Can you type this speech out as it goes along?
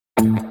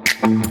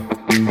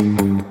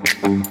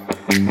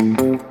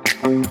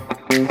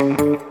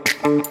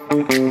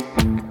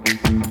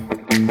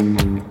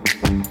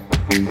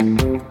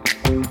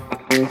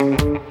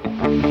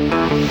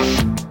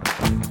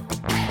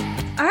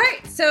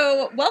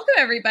welcome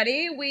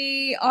everybody.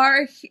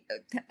 We're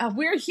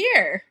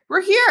here.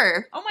 We're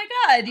here. Oh my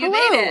God, you Hello.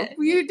 made it.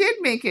 You did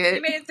make it.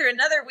 You made it through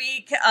another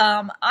week.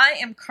 I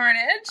am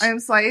Carnage. I am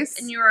Slice.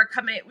 And you are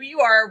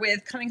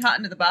with Coming Hot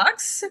into the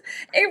Box,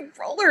 a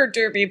roller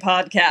derby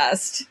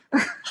podcast.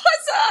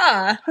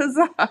 Huzzah!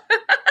 Huzzah.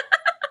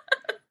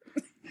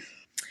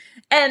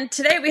 And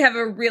today we have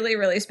a really,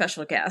 really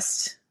special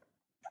guest.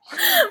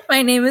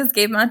 My name is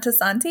Gabe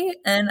Montesanti,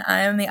 and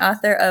I am the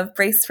author of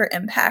Brace for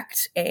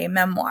Impact, a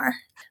memoir.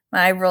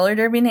 My roller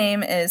derby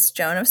name is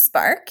Joan of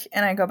Spark,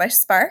 and I go by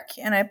Spark,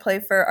 and I play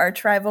for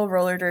arch rival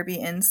roller derby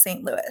in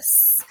St.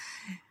 Louis.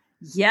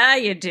 Yeah,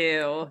 you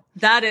do.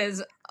 That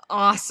is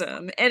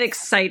awesome and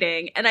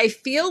exciting. And I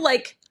feel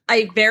like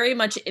I very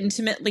much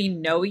intimately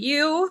know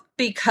you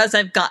because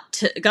I've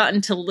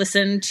gotten to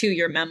listen to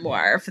your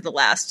memoir for the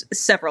last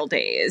several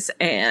days,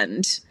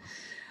 and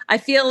I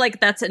feel like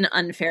that's an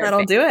unfair That'll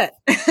thing. do it.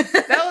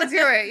 That'll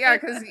do it. Yeah,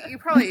 because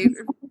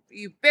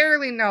you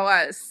barely know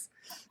us,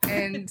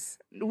 and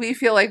we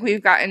feel like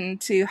we've gotten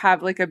to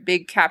have like a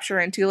big capture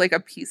into like a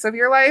piece of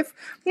your life.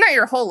 Not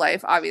your whole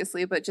life,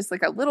 obviously, but just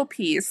like a little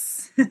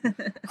piece.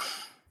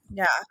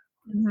 Yeah.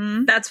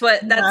 Mm-hmm. That's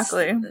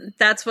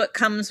what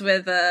comes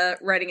with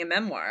writing a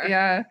memoir.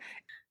 Yeah.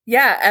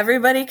 Yeah,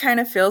 everybody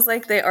kind of feels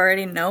like they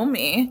already know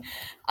me.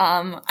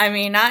 I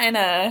mean, not in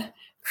a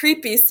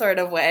creepy sort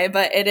of way,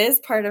 but it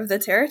is part of the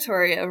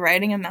territory of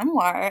writing a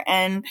memoir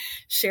and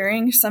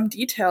sharing some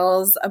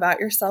details about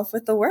yourself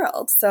with the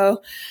world.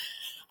 So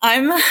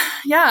I'm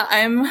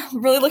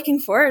really looking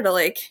forward to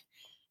like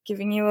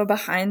giving you a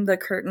behind the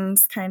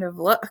curtains kind of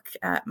look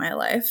at my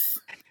life.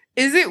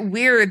 Is it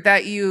weird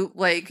that you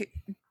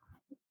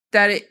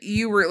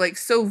were like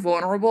so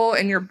vulnerable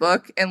in your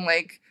book, and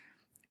like,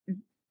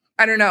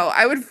 I don't know,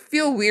 I would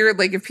feel weird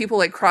like if people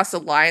like crossed a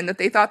line that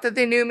they thought that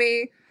they knew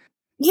me.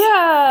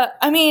 Yeah,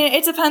 I mean,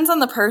 it depends on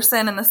the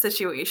person and the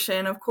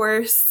situation, of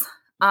course.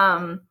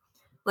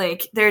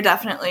 Like, they're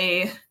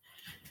definitely...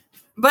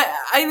 But,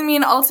 I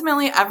mean,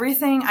 ultimately,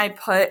 everything I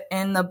put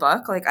in the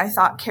book, like, I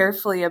thought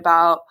carefully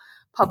about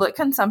public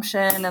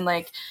consumption and,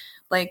 like,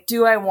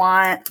 do I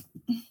want...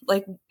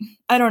 Like,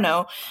 I don't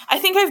know. I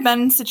think I've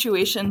been in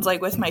situations,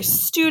 like, with my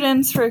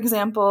students, for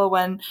example,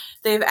 when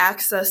they've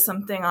accessed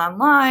something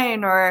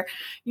online or,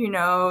 you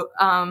know...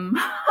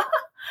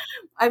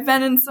 I've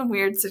been in some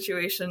weird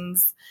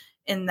situations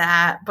in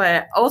that,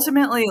 but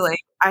ultimately,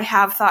 like, I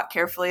have thought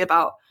carefully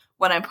about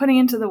what I'm putting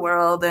into the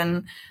world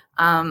and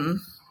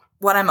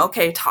what I'm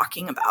okay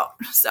talking about.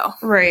 So,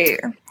 right,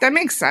 that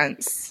makes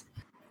sense.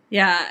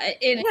 Yeah,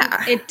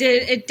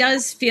 it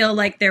does feel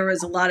like there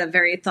was a lot of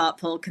very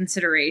thoughtful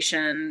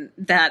consideration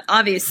that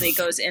obviously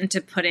goes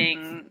into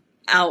putting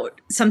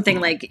out something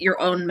like your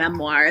own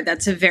memoir.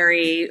 That's a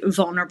very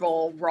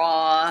vulnerable,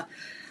 raw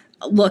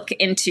look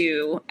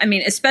into, I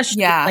mean,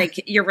 especially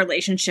like your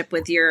relationship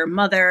with your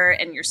mother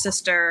and your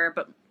sister,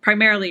 but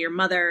primarily your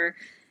mother.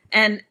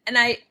 And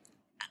I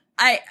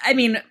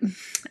mean,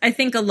 I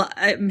think a lot,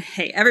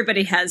 hey,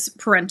 everybody has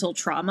parental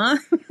trauma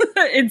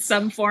in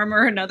some form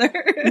or another.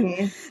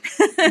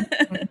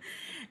 Mm-hmm.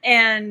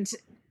 And,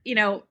 you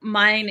know,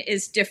 mine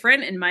is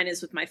different and mine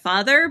is with my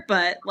father,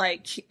 but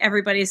like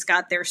everybody's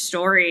got their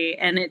story,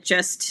 and it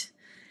just,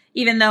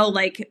 even though,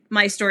 like,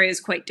 my story is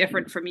quite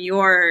different from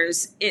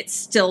yours, it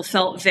still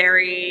felt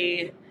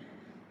very,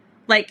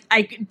 like,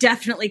 I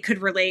definitely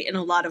could relate in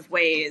a lot of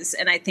ways.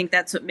 And I think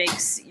that's what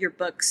makes your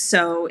book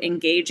so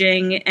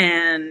engaging.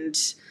 And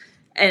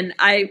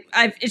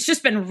it's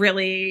just been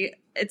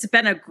it's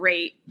been a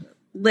great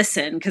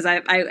listen, because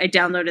I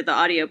downloaded the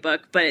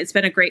audiobook, but it's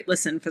been a great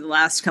listen for the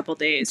last couple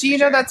days. Do you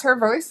know that's her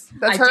voice?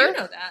 That's her? I do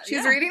know that.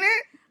 She's reading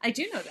it? I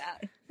do know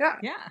that. Yeah.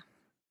 Yeah.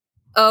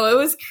 Oh, it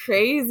was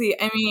crazy.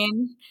 I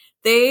mean,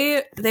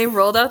 they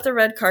rolled out the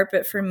red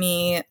carpet for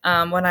me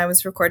when I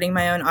was recording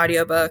my own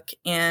audiobook,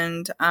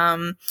 and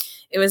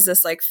it was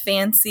this like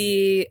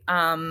fancy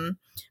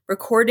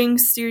recording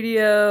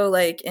studio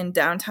like in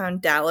downtown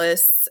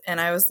Dallas, and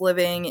I was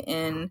living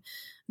in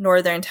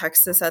northern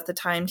Texas at the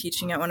time,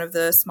 teaching at one of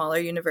the smaller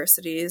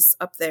universities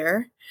up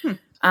there.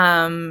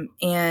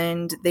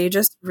 And they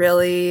just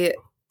really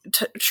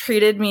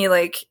treated me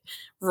like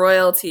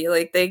royalty.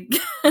 Like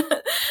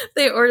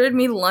they ordered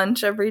me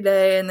lunch every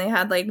day, and they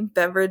had like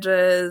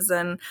beverages,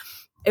 and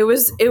it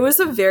was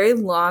a very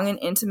long and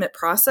intimate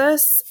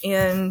process.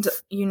 And,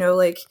 you know,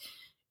 like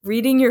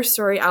reading your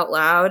story out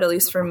loud, at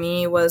least for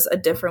me, was a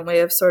different way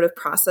of sort of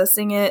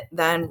processing it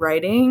than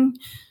writing.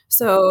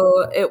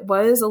 So it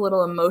was a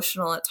little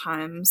emotional at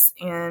times,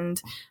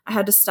 and I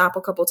had to stop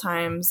a couple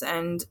times,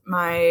 and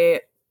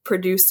my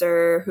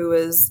producer, who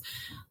was,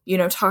 you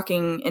know,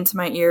 talking into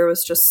my ear,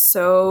 was just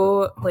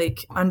so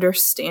like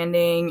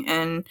understanding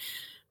and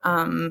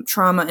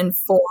trauma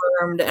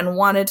informed, and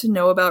wanted to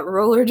know about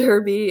roller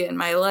derby and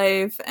my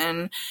life.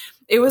 And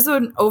it was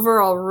an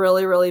overall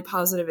really, really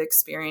positive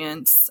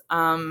experience.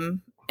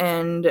 And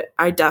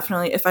I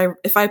definitely,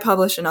 if I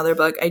publish another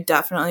book, I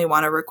definitely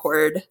want to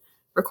record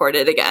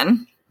it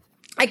again.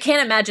 I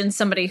can't imagine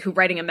somebody who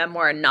writing a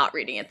memoir and not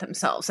reading it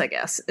themselves, I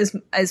guess,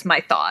 is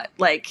my thought.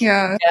 Like,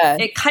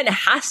 it kind of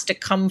has to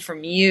come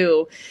from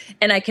you.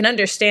 And I can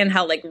understand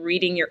how, like,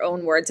 reading your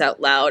own words out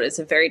loud is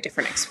a very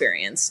different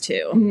experience,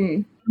 too.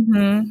 Mm-hmm.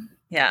 Mm-hmm.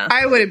 Yeah.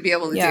 I wouldn't be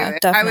able to do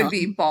it. Definitely. I would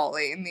be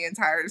bawling the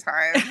entire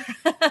time.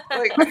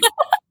 Like,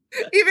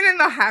 even in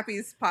the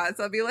happy spots,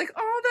 I'll be like,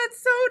 oh,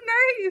 that's so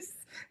nice.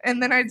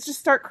 And then I'd just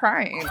start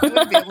crying. I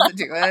wouldn't be able to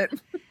do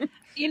it.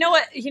 You know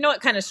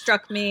what kind of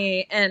struck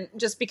me, and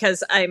just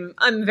because I'm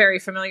very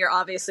familiar,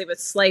 obviously, with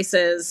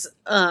Slice's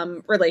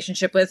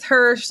relationship with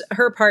her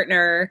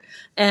partner,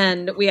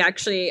 and we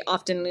actually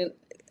often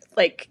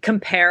like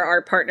compare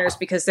our partners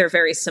because they're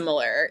very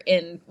similar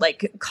in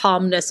like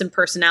calmness and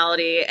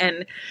personality.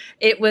 And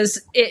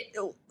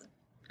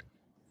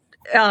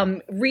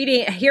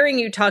hearing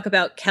you talk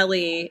about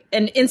Kelly,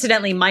 and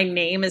incidentally, my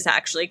name is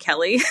actually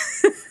Kelly.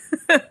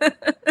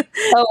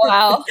 Oh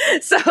wow.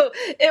 So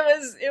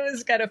it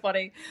was kind of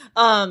funny.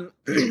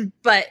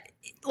 But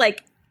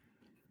like,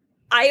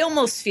 I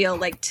almost feel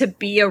like to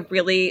be a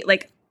really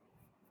like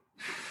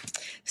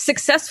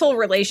successful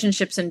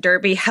relationships in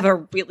Derby have a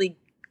really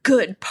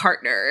good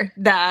partner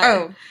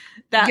that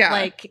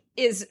like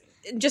is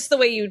just the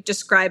way you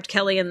described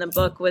Kelly in the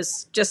book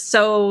was just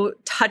so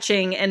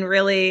touching and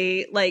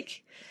really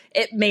like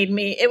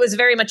it was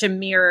very much a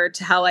mirror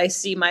to how I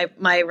see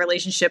my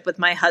relationship with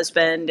my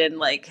husband and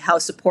like how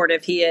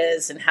supportive he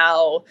is and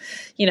how,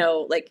 you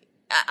know, like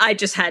I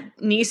just had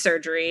knee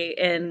surgery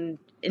in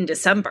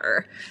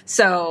December.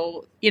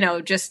 So, you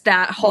know, just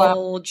that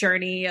whole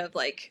journey of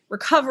like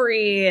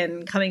recovery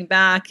and coming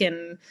back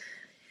and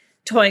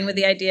toying with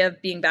the idea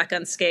of being back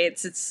on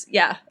skates.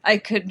 I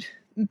could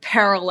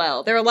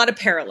parallel. There are a lot of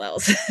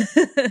parallels.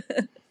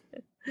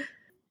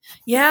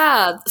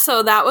 Yeah,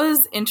 so that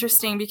was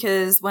interesting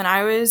because when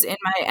I was in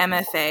my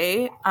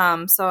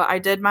MFA, so I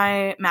did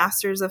my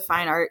Master's of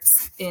Fine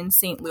Arts in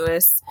St.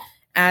 Louis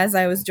as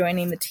I was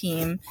joining the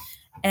team,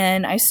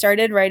 and I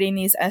started writing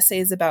these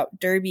essays about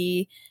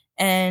Derby,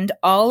 and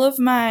all of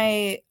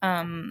my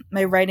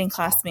my writing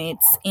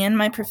classmates and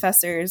my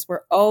professors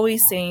were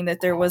always saying that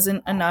there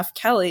wasn't enough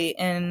Kelly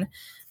in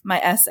my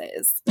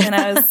essays, and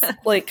I was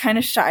like kind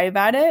of shy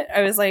about it.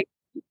 I was like,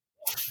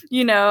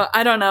 you know,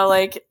 I don't know,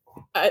 like,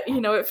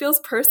 you know, it feels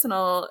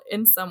personal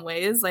in some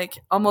ways, like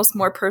almost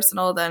more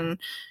personal than,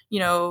 you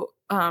know,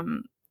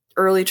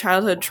 early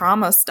childhood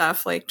trauma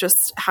stuff, like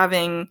just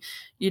having,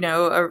 you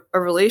know, a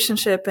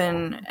relationship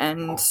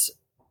and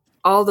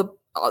all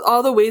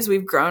the ways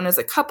we've grown as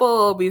a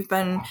couple. We've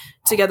been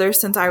together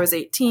since I was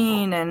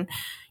 18, and,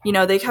 you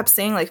know, they kept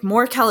saying like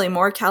more Kelly.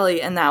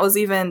 And that was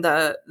even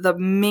the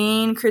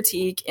main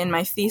critique in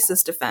my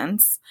thesis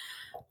defense.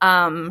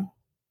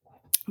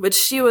 Which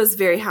she was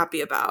very happy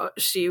about.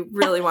 She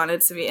really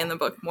wanted to be in the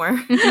book more.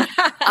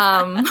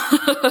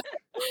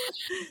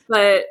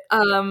 But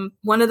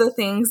one of the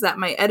things that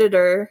my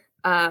editor,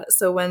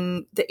 so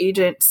when the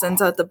agent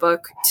sends out the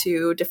book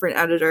to different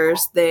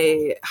editors,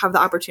 they have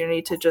the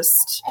opportunity to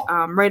just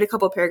write a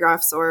couple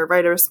paragraphs or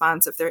write a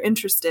response if they're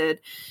interested.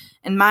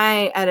 And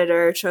my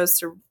editor chose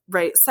to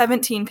write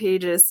 17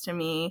 pages to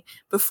me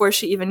before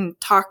she even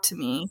talked to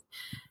me.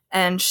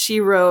 And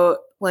she wrote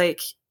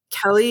like,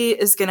 Kelly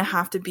is going to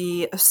have to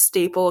be a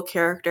staple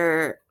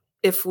character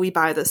if we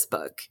buy this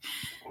book.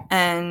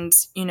 And,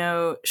 you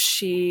know,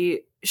 she's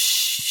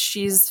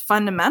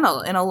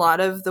fundamental in a lot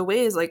of the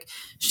ways. Like,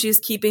 she's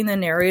keeping the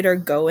narrator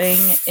going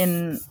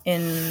in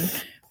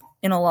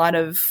a lot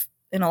of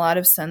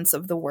sense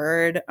of the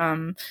word.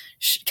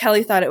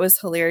 Kelly thought it was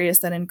hilarious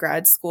that in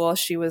grad school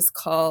she was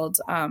called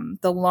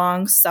the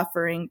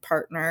long-suffering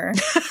partner.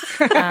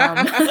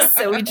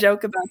 So we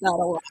joke about that a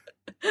lot.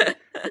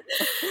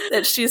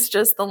 That she's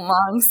just the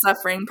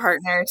long-suffering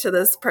partner to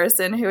this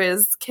person who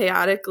is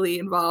chaotically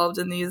involved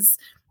in these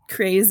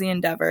crazy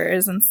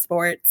endeavors and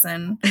sports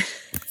and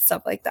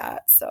stuff like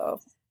that. So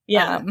we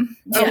have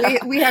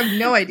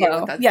no idea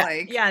what that's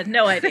like. Yeah,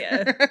 no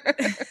idea.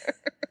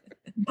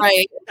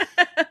 Right.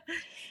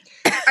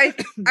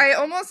 I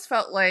almost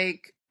felt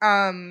like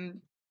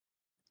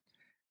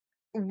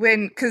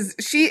because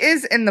she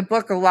is in the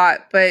book a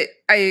lot, but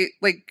I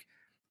like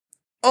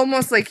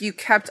almost like you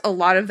kept a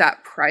lot of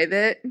that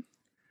private,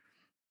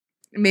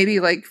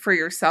 maybe like for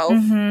yourself.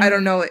 Mm-hmm. I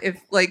don't know if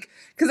like,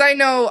 because I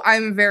know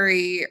I'm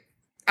very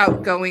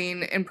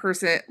outgoing in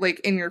person, like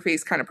in your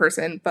face kind of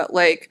person, but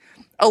like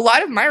a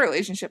lot of my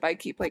relationship I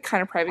keep like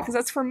kind of private because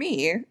that's for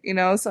me, you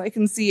know, so I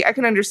can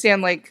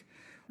understand like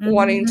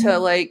wanting to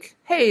like,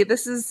 hey,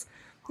 this is,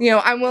 you know,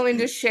 I'm willing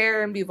to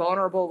share and be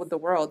vulnerable with the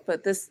world,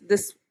 but this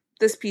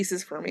piece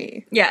is for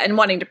me. Yeah, and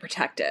wanting to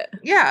protect it.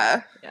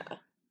 Yeah.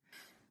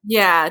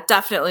 Yeah,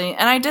 definitely.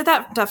 And I did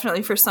that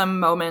definitely for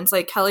some moments.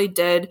 Like, Kelly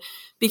did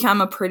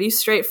become a pretty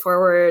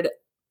straightforward,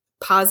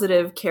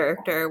 positive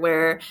character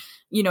where,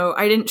 you know,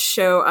 I didn't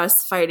show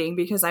us fighting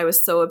because I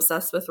was so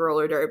obsessed with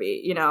roller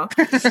derby, you know,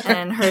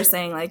 and her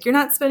saying like, you're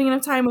not spending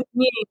enough time with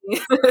me.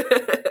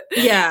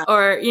 Yeah.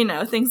 Or, you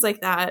know, things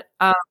like that.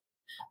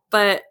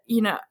 But,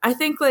 you know, I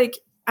think like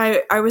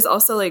I was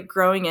also like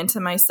growing into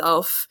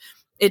myself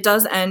it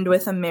does end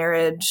with a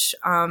marriage,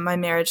 my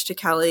marriage to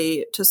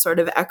Kelly, to sort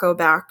of echo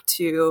back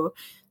to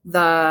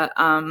the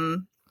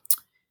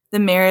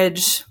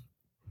marriage,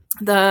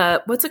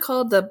 what's it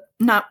called? The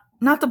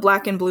not the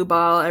black and blue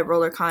ball at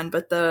RollerCon,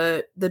 but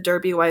the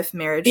Derby wife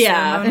marriage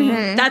ceremony.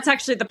 Mm-hmm. That's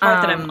actually the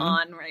part that I'm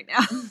on right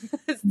now.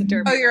 It's the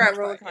Derby. Oh, you're at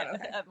RollerCon.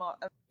 Okay.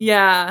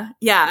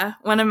 Yeah.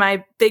 One of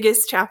my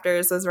biggest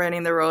chapters was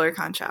writing the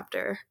RollerCon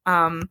chapter.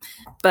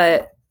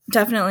 But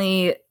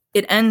definitely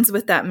it ends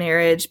with that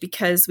marriage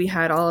because we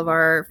had all of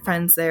our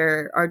friends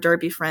there, our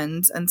Derby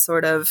friends, and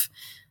sort of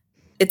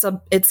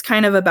it's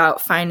kind of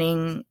about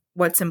finding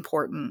what's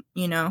important,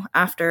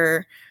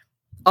 after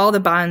all the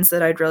bonds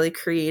that I'd really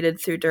created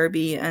through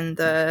Derby and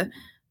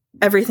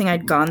everything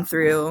I'd gone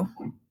through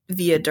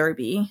via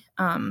Derby,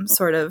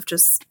 sort of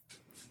just,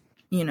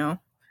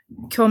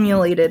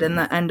 accumulated in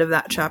the end of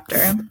that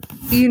chapter.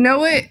 You know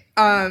what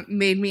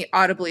made me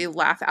audibly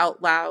laugh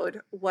out loud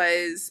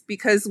was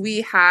because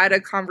we had a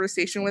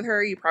conversation with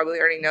her, you probably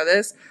already know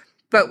this,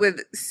 but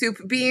with Soup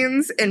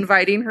Beans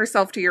inviting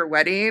herself to your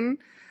wedding,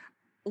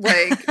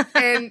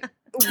 and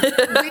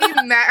we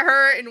met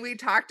her and we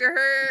talked to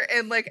her,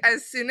 and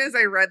as soon as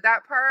I read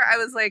that part, I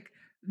was like,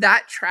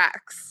 that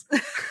tracks.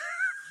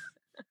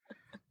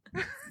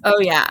 Oh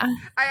yeah.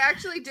 I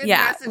actually did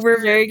message her. We're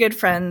very good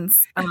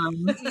friends.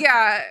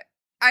 Yeah.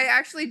 I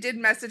actually did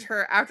message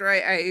her after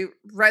I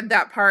read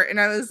that part, and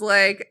I was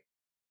like,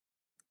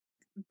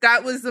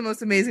 that was the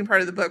most amazing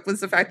part of the book, was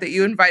the fact that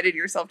you invited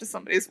yourself to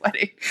somebody's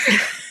wedding.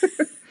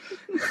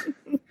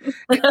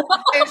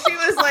 And she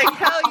was like,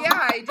 hell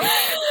yeah,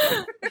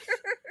 I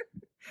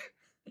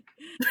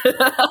did.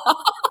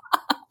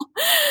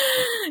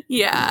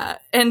 Yeah,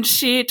 and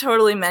she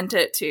totally meant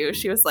it too.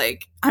 She was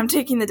like, I'm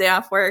taking the day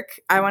off work.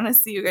 I want to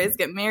see you guys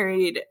get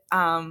married.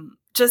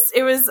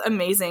 It was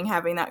amazing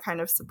having that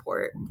kind of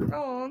support.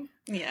 Oh,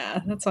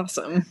 yeah, that's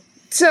awesome.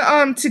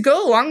 To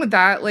go along with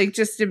that,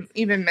 just to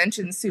even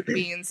mention Soup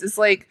Beans, is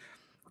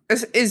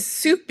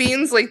Soup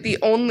Beans the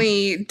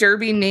only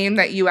Derby name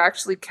that you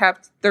actually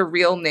kept the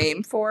real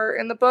name for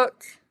in the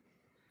book?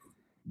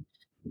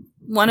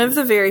 One of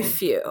the very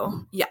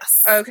few,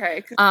 yes.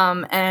 Okay.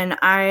 And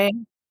I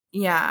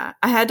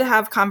had to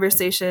have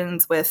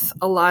conversations with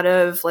a lot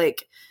of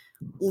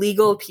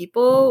legal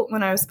people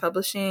when I was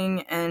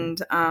publishing, and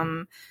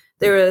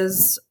there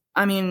was,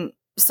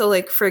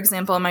 for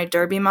example, my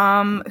Derby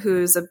mom,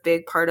 who's a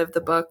big part of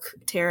the book,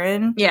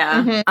 Taryn.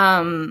 Yeah.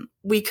 Mm-hmm.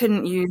 We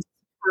couldn't use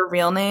her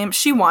real name.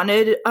 She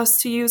wanted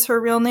us to use her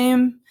real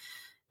name,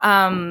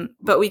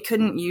 but we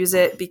couldn't use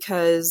it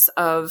because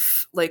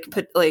of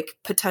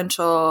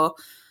potential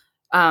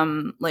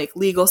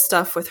legal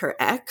stuff with her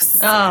ex.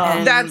 Oh,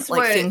 and that's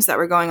things that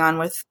were going on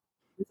with.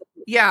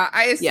 Yeah,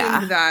 I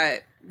assumed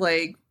that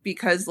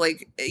because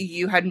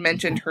you had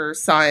mentioned her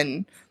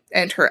son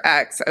and her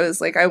ex, I was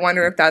like, I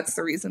wonder if that's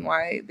the reason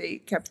why they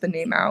kept the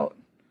name out.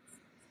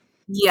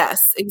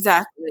 Yes,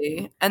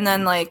 exactly. And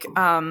then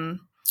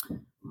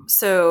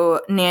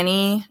so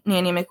Nanny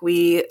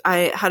McWee,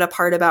 I had a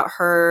part about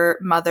her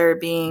mother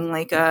being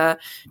a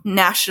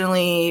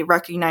nationally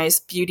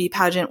recognized beauty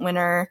pageant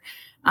winner,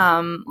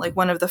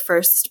 one of the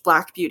first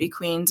Black beauty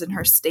queens in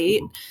her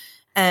state.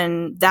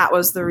 And that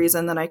was the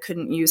reason that I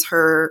couldn't use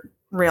her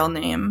real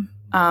name,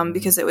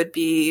 because it would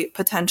be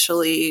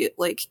potentially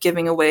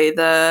giving away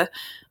the,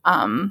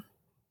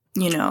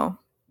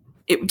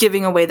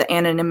 giving away the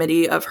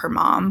anonymity of her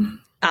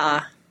mom.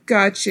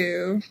 Got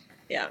you.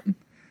 Yeah.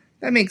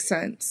 That makes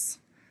sense.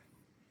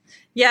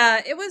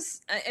 Yeah, it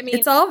was,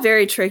 it's all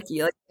very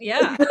tricky.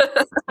 Yeah.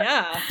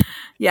 Yeah.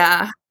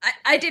 Yeah.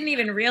 I didn't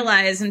even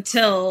realize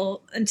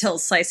until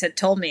Slice had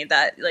told me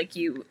that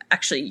you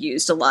actually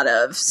used a lot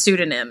of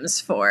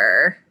pseudonyms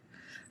for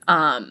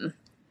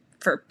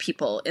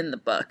people in the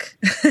book.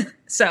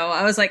 So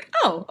I was like,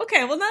 oh,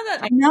 okay, well now that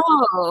I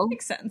know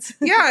makes sense.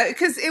 Yeah,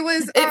 because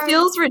it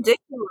feels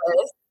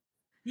ridiculous.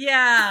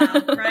 Yeah,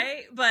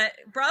 right? But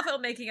bravo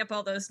making up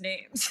all those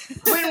names.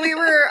 When we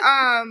were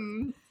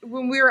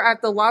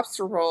at the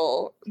Lobster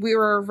Roll, we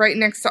were right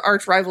next to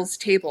Arch Rival's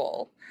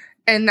table.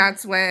 And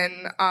that's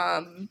when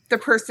the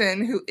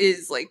person who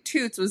is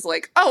Toots was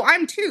like, oh,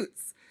 I'm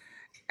Toots.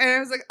 And I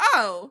was like,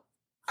 oh.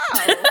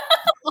 And,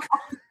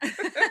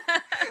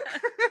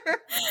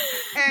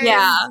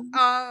 yeah.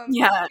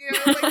 Yeah.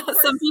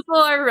 Some people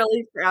are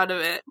really proud of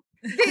it.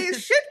 They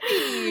should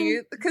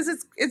be, because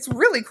it's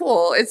really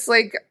cool. It's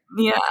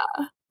yeah.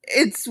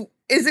 Is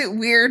it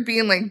weird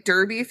being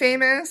Derby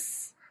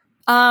famous?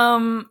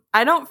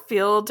 I don't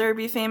feel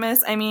Derby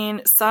famous. I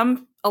mean,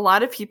 a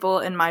lot of people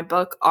in my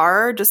book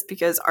are, just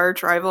because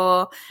Arch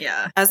Rival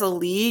as a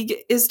league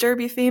is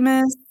Derby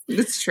famous.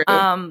 It's true.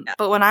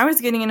 But when I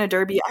was getting into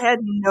Derby, I had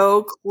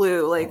no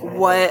clue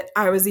what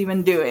I was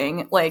even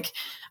doing.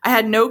 I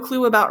had no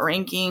clue about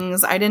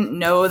rankings. I didn't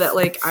know that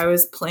I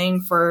was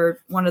playing for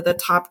one of the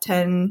top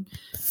 10,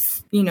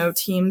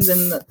 teams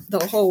in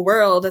the whole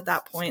world at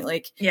that point.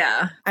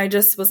 I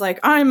just was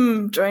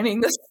I'm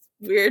joining this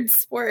weird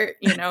sport,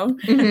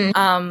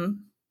 Mm-hmm.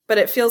 But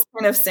it feels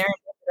kind of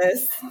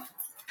serendipitous.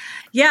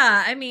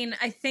 Yeah, I mean,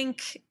 I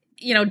think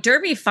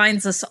Derby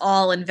finds us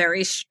all in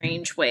very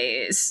strange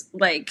ways,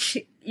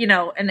 like,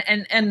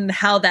 and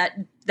how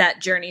that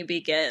journey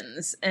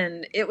begins.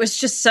 And it was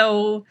just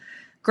so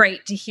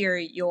great to hear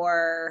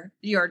your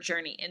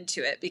journey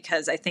into it,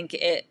 because I think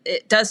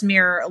it does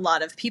mirror a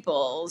lot of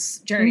people's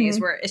journeys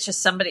where it's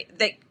just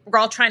we're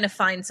all trying to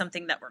find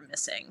something that we're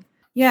missing.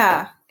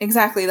 Yeah,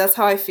 exactly. That's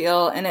how I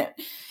feel. And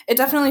it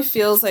definitely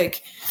feels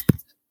like,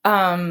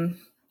 I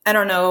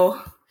don't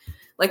know,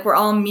 like we're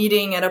all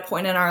meeting at a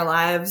point in our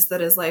lives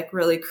that is like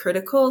really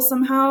critical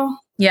somehow.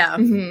 Yeah.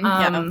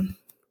 And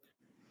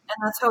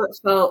that's how it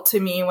felt to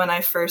me when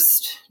I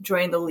first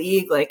joined the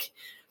league. Like,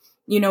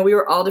 we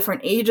were all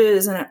different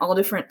ages and at all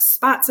different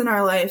spots in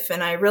our life.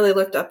 And I really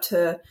looked up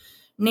to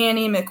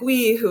Nanny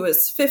McWee, who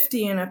was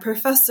 50 and a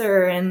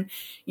professor. And,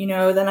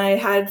 then I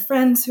had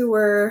friends who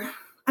were,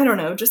 I don't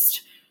know,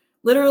 just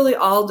literally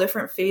all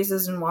different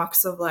phases and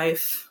walks of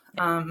life.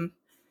 And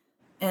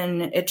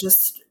it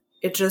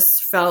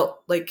just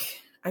felt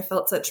like I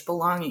felt such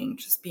belonging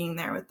just being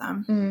there with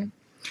them.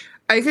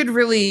 I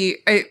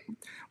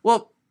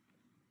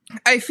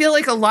feel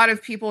like a lot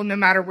of people, no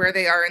matter where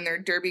they are in their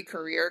Derby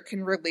career,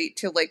 can relate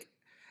to like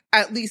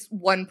at least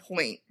one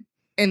point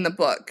in the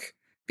book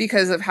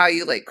because of how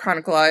you like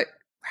chronicle it,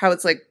 how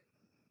it's like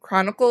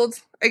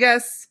chronicled, I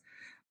guess.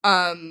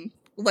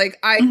 Like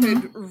I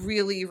could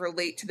really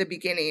relate to the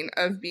beginning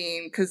of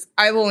because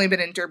I've only been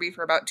in Derby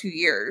for about 2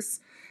 years,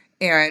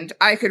 and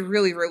I could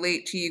really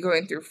relate to you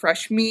going through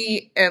fresh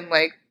meat and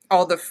like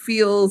all the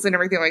feels and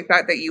everything like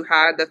that you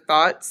had, the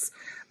thoughts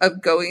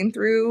of going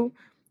through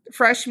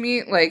fresh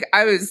meat. Like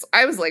I was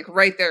like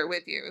right there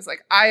with you. It was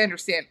like, I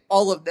understand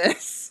all of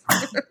this.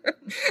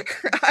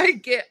 I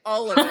get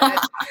all of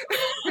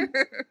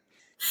it.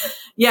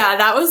 Yeah,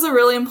 that was a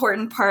really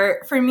important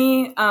part for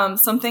me.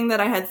 Something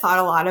that I had thought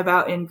a lot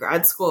about in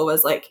grad school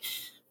was like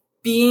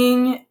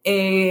being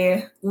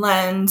a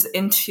lens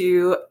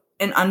into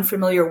an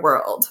unfamiliar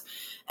world.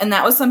 And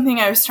that was something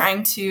I was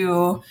trying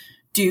to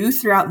do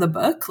throughout the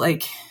book.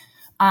 Like,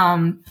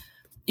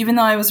 even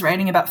though I was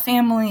writing about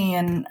family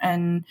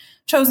and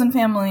chosen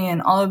family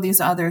and all of these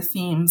other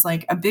themes,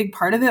 like a big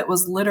part of it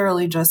was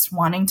literally just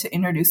wanting to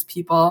introduce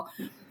people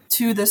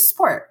to this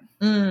sport,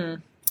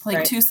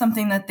 to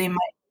something that they might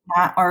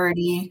not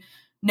already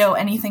know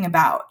anything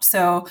about.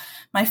 So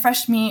my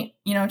fresh meat,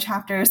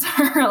 chapters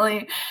are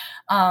really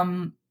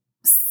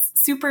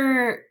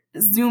super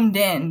zoomed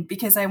in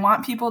because I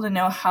want people to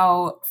know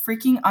how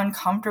freaking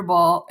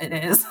uncomfortable it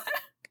is.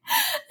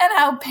 And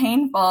how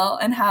painful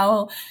and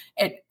how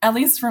it, at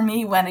least for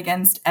me, went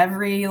against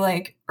every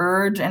like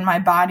urge in my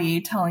body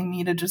telling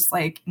me to just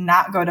like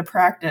not go to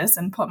practice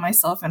and put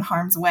myself in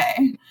harm's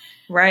way.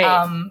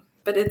 Right.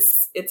 But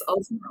it's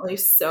ultimately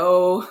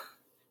so,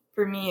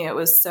 for me, it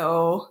was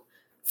so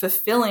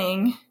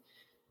fulfilling.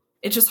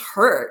 It just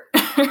hurt.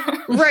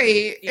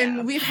 Right. Yeah.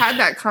 And we've had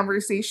that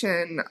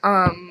conversation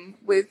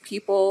with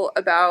people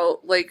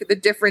about like the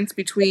difference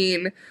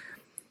between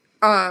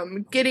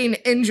getting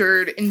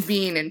injured and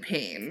being in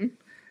pain.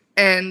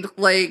 And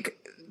like,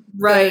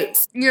 right.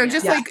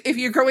 Just like if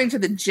you're going to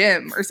the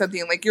gym or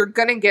something, like you're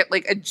going to get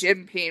like a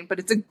gym pain, but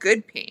it's a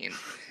good pain.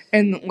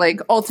 And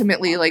like,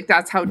 ultimately, like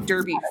that's how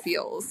Derby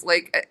feels.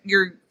 Like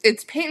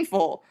it's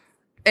painful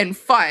and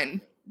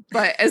fun,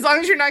 but as long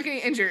as you're not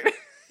getting injured,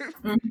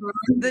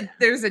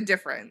 there's a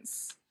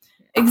difference.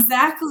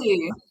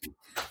 Exactly.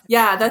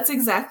 Yeah, that's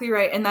exactly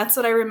right. And that's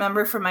what I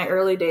remember from my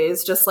early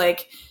days. Just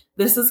like,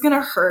 this is going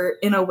to hurt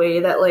in a way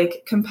that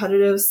like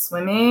competitive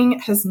swimming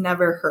has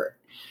never hurt,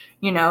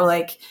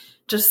 like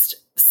just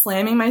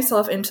slamming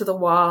myself into the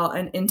wall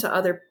and into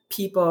other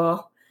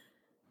people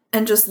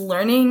and just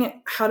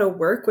learning how to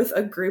work with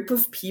a group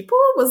of people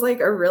was like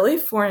a really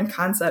foreign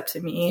concept to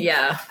me.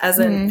 Yeah. As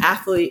an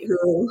athlete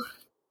who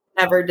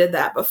never did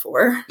that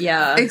before.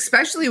 Yeah.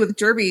 Especially with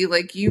Derby,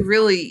 like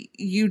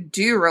you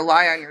do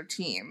rely on your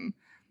team,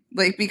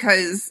 like,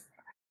 because,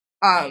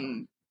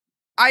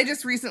 I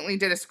just recently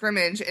did a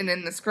scrimmage, and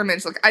in the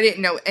scrimmage, like, I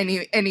didn't know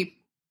any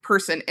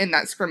person in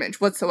that scrimmage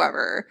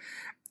whatsoever.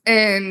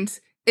 And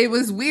it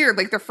was weird.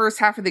 Like, the first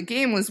half of the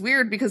game was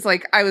weird because,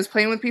 like, I was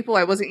playing with people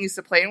I wasn't used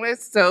to playing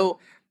with. So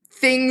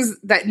things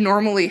that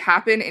normally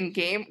happen in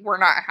game were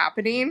not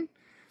happening.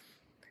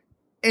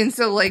 And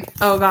so, like,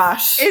 oh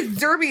gosh,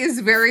 Derby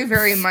is very,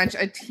 very much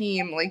a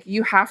team. Like,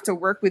 you have to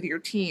work with your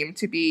team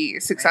to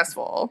be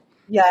successful.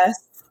 Yes.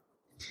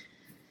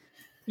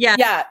 Yeah.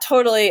 Yeah,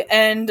 totally.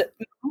 And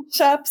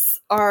matchups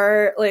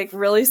are like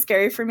really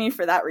scary for me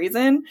for that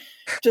reason.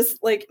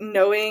 Just like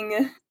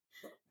knowing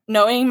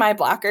my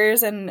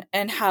blockers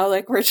and how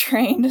like we're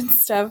trained and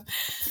stuff.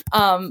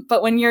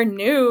 But when you're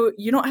new,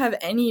 you don't have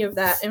any of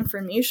that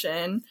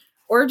information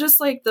or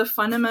just like the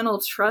fundamental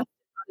trust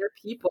in other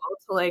people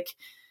to like,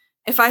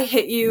 if I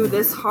hit you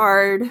this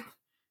hard,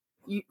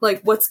 you,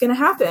 like what's going to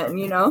happen,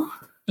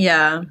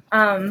 Yeah.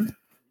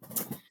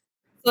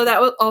 So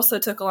that also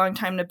took a long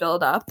time to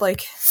build up.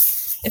 Like,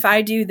 if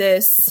I do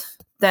this,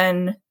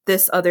 then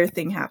this other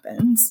thing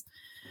happens.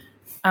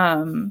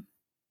 But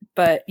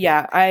But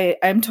yeah,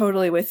 I'm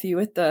totally with you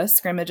with the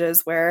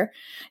scrimmages where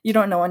you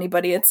don't know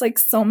anybody. It's like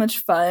so much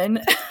fun,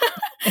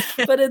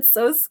 but it's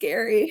so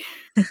scary.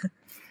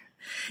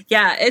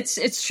 Yeah,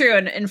 it's true.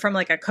 And from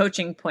like a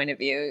coaching point of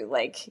view,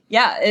 like,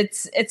 yeah,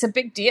 it's a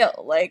big deal.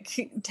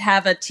 Like to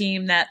have a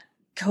team that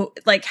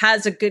like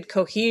has a good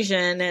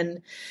cohesion,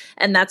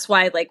 and that's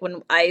why like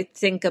when I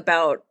think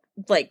about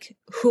like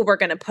who we're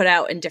going to put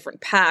out in different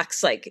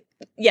packs, like,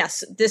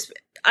 yes, this,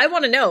 I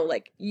want to know,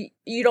 like,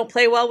 you don't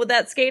play well with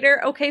that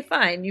skater. Okay,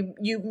 fine.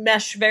 You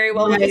mesh very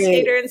well with the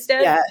skater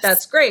instead. Yes.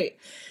 That's great.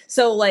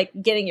 So like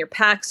getting your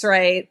packs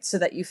right so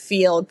that you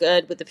feel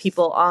good with the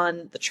people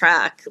on the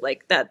track,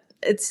 like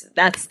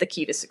that's the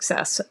key to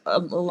success. A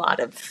lot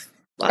of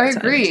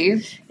agree.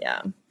 Times.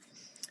 Yeah.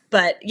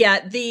 But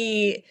yeah,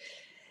 the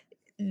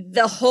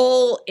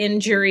whole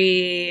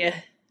injury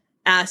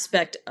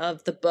aspect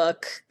of the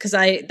book, because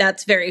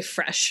that's very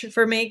fresh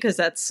for me, because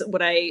that's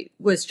what I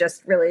was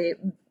just really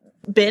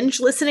binge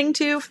listening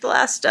to for the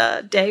last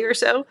day or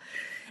so,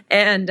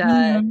 and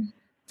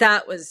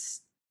that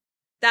was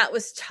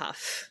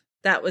tough.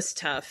 That was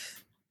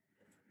tough.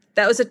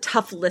 That was a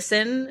tough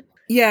listen.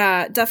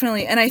 Yeah,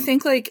 definitely. And I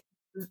think like,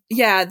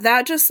 yeah,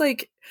 that just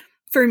like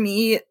for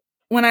me,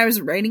 when I was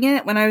writing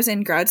it, when I was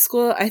in grad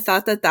school, I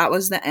thought that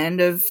was the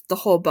end of the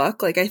whole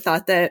book. Like I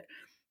thought that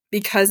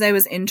because I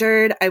was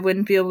injured, I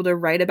wouldn't be able to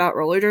write about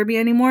roller derby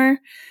anymore.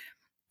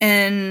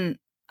 And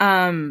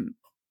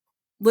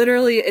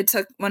literally it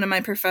took one of my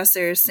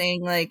professors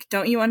saying like,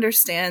 don't you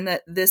understand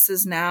that this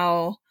is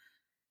now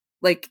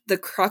like the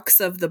crux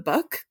of the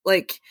book?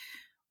 Like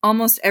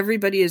almost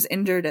everybody is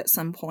injured at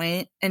some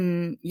point,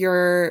 and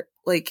you're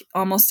like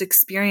almost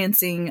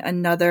experiencing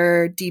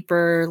another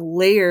deeper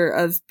layer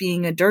of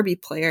being a derby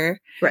player.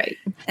 Right.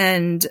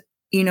 And,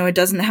 you know, it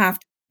doesn't have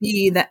to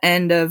be the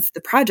end of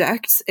the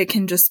project. It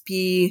can just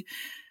be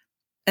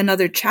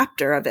another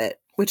chapter of it,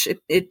 which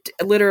it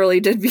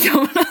literally did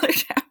become another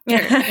chapter.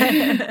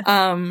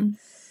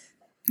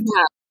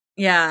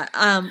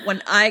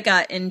 When I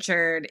got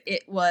injured,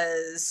 it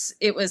was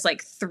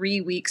like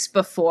 3 weeks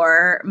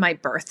before my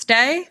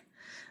birthday,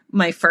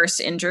 my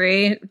first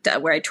injury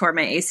where I tore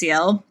my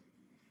ACL.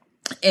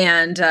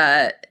 And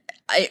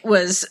it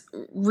was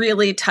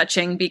really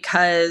touching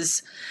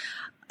because,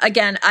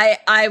 again,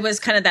 I was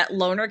kind of that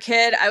loner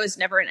kid. I was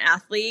never an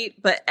athlete,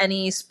 but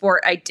any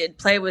sport I did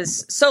play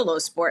was solo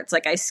sports.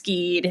 Like I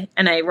skied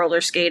and I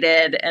roller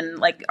skated and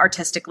like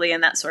artistically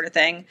and that sort of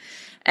thing.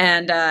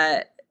 And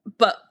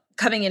but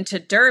coming into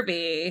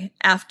derby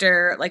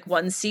after like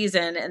one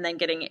season and then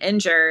getting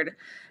injured,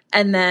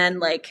 and then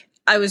like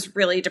I was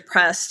really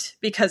depressed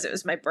because it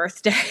was my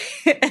birthday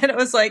and it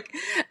was like,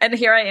 and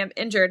here I am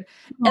injured.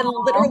 Aww. And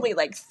literally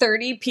like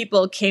 30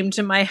 people came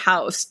to my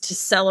house to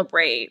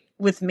celebrate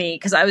with me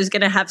because I was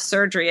going to have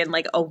surgery in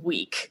like a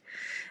week.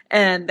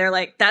 And they're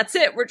like, that's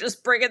it. We're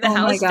just bringing the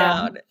house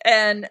down.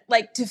 And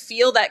like to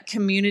feel that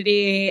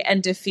community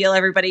and to feel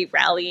everybody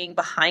rallying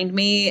behind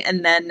me,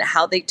 and then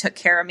how they took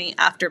care of me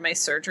after my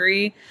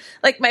surgery.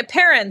 Like my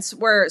parents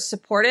were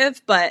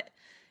supportive, but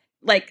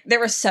like there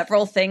were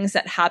several things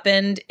that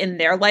happened in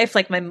their life.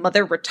 Like my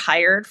mother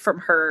retired from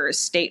her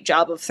state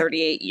job of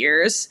 38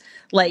 years,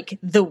 like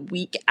the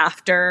week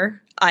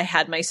after I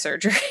had my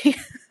surgery.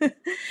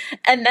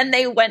 And then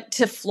they went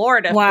to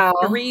Florida for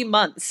 3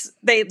 months.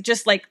 They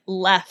just like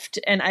left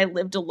and I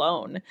lived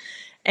alone.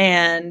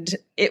 And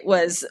it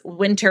was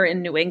winter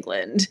in New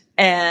England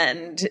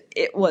and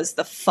it was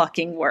the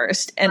fucking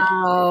worst. And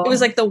it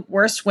was like the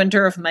worst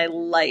winter of my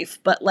life.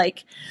 But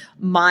like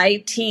my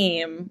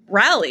team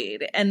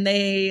rallied and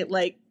they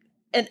like,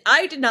 and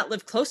I did not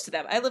live close to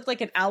them. I lived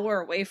like an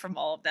hour away from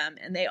all of them,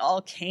 and they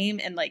all came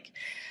and like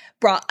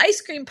brought ice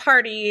cream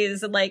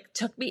parties and like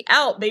took me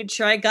out, made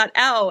sure I got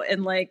out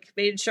and like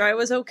made sure I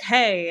was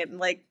okay. And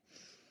like,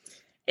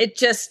 it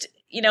just,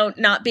 you know,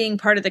 not being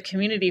part of the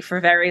community for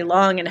very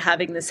long and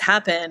having this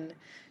happen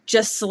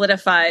just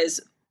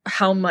solidifies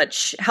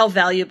how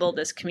valuable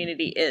this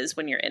community is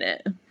when you're in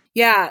it.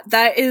 Yeah,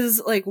 that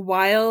is like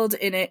wild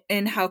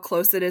in how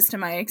close it is to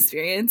my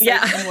experience.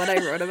 Yeah. Like, and what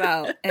I wrote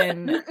about.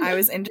 And I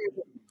was injured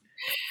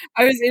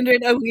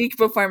a week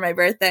before my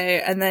birthday.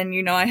 And then,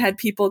 you know, I had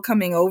people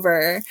coming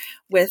over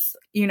with,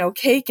 you know,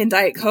 cake and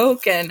Diet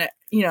Coke and,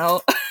 you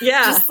know,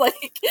 just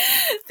like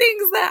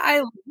things that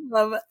I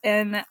love.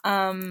 And,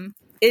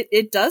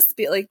 it does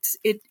speak like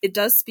it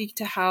does speak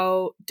to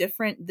how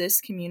different this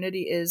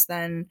community is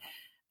than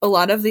a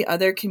lot of the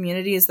other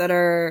communities that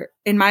are,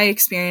 in my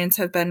experience,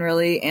 have been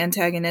really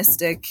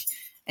antagonistic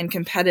and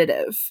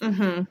competitive.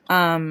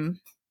 Mm-hmm.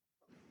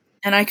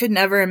 And I could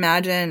never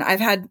imagine. I've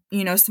had,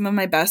 you know, some of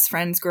my best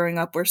friends growing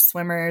up were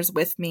swimmers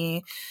with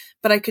me,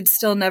 but I could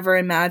still never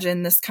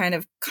imagine this kind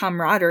of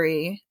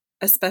camaraderie,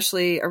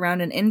 especially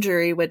around an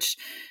injury, which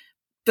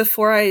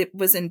before I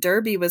was in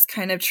derby was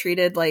kind of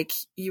treated like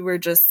you were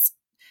just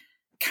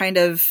kind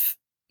of,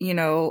 you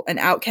know, an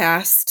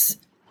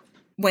outcast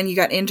when you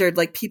got injured.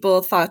 Like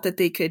people thought that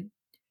they could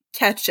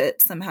catch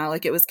it somehow,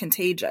 like it was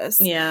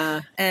contagious.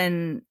 Yeah.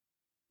 And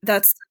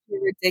that's a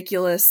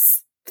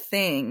ridiculous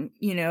thing,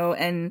 you know,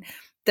 and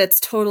that's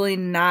totally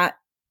not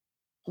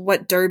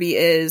what Derby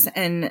is.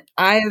 And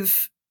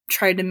I've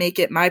tried to make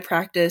it my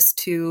practice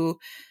to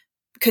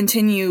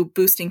continue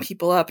boosting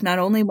people up, not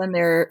only when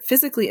they're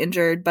physically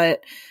injured,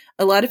 but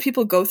a lot of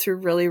people go through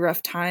really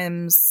rough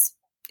times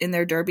in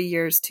their Derby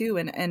years too,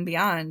 and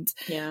beyond.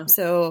 Yeah.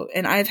 So,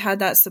 and I've had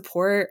that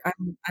support.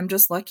 I'm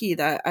just lucky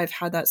that I've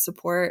had that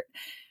support.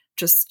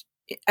 Just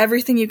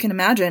everything you can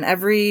imagine,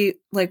 every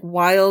like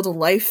wild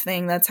life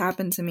thing that's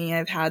happened to me,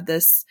 I've had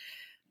this,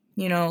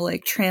 you know,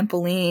 like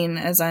trampoline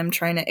as I'm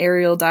trying to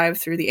aerial dive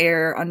through the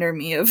air under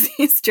me of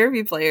these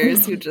Derby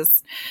players who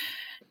just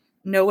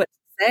know what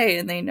to say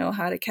and they know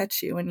how to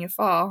catch you when you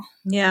fall.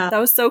 Yeah. That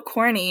was so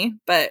corny,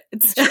 but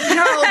it's true.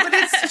 No, but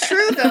it's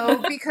true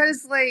though,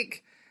 because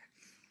like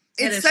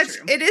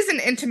it is an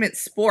intimate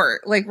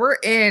sport. Like we're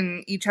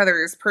in each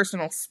other's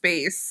personal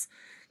space.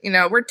 You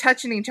know, we're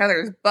touching each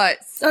other's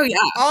butts. Oh yeah,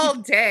 all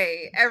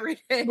day, every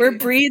day. We're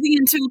breathing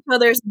into each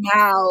other's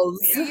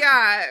mouths.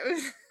 Yeah.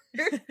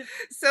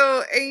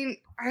 So, and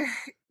I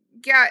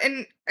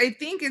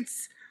think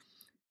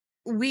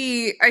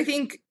I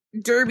think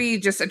Derby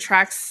just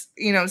attracts,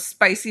 you know,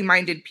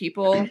 spicy-minded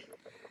people.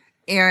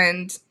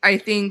 And I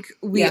think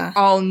we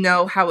all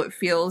know how it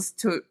feels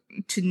to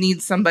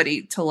need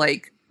somebody to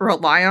like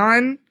rely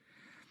on,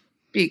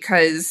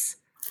 because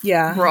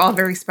we're all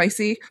very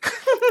spicy.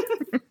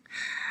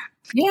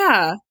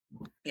 Yeah,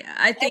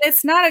 I think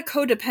it's not a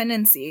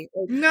codependency.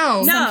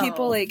 No, some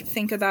people like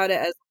think about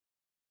it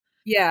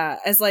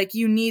as like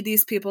you need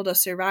these people to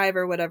survive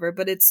or whatever,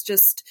 but it's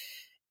just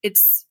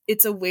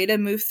it's a way to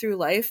move through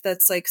life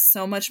that's like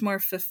so much more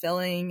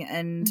fulfilling,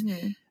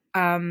 and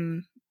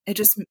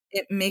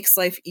it makes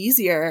life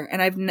easier.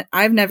 And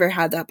I've never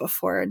had that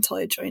before until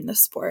I joined the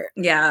sport.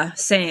 Yeah,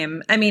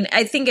 same. I mean,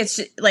 I think it's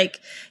like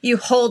you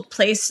hold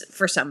place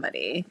for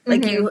somebody.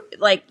 Like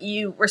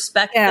you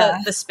respect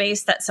the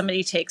space that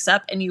somebody takes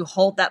up, and you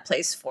hold that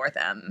place for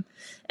them.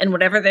 And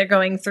whatever they're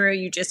going through,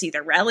 you just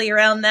either rally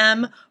around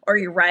them or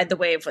you ride the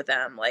wave with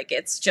them. Like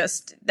it's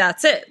just,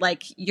 that's it.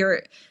 Like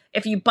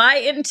if you buy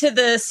into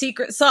the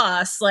secret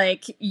sauce,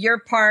 like you're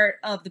part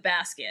of the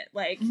basket.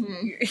 Like,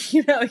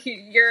 you know,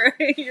 you're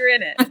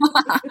in it.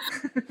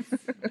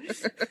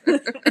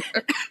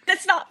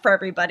 That's not for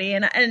everybody.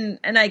 And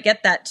I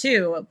get that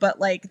too. But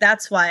like,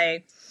 that's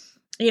why,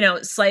 you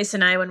know, Slice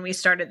and I, when we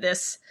started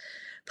this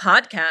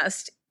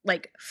podcast,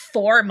 like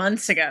 4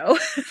 months ago,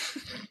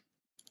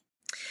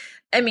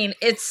 I mean,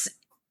 it's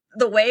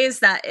the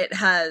ways that it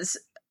has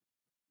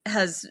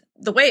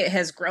the way it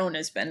has grown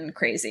has been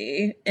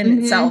crazy in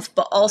itself,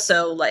 but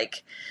also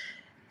like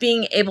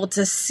being able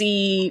to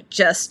see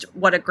just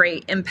what a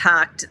great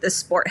impact this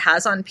sport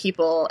has on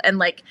people. And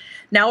like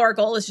now our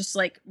goal is just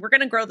like, we're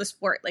going to grow the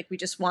sport. Like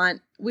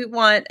we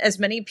want as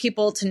many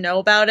people to know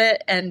about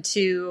it and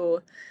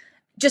to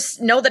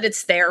just know that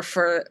it's there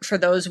for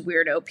those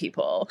weirdo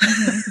people.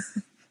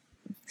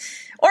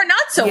 Or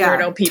not so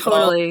weirdo people.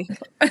 Totally.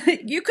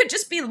 You could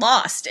just be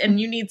lost and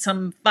you need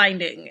some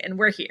finding, and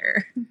we're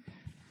here.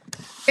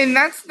 And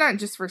that's not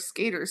just for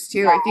skaters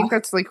too. I think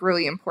that's like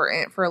really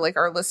important for like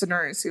our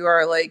listeners who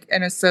are like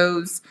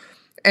NSOs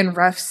and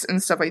refs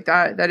and stuff like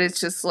that. That it's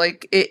just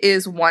like, it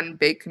is one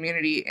big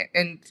community,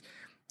 and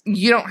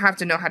you don't have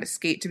to know how to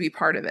skate to be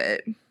part of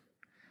it.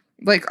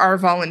 Like our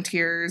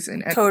volunteers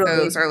and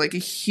NSOs are like a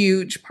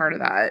huge part of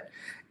that.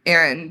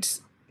 And,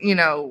 you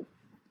know,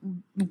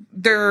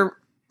 they're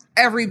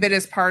every bit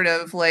as part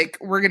of like,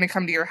 we're going to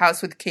come to your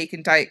house with cake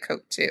and Diet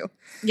Coke too.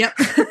 Yep.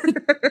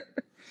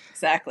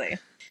 Exactly.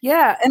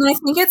 Yeah. And I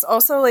think it's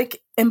also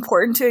like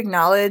important to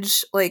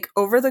acknowledge, like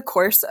over the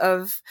course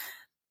of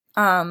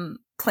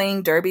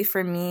playing Derby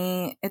for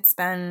me, it's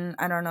been,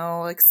 I don't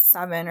know, like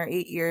 7 or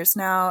 8 years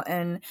now.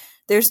 And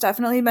there's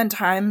definitely been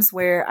times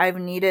where I've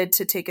needed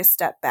to take a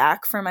step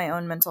back for my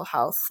own mental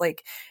health.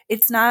 Like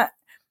it's not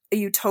a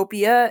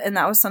utopia, and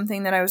that was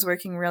something that I was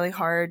working really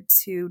hard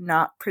to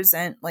not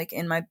present like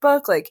in my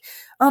book, like,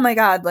 oh my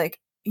God, like,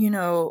 you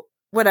know,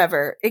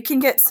 whatever. It can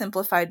get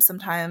simplified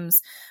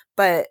sometimes,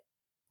 but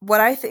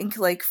what I think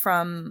like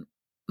from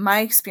my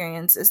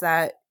experience is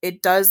that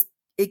it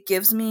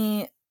gives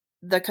me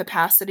the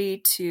capacity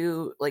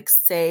to like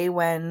say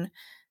when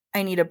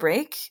I need a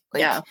break.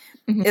 Like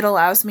it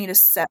allows me to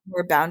set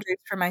more boundaries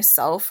for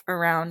myself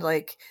around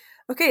like,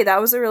 okay, that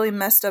was a really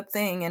messed up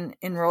thing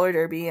in roller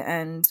derby,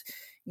 and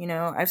you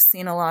know,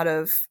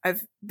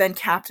 I've been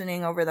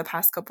captaining over the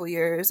past couple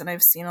years, and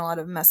I've seen a lot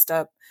of messed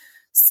up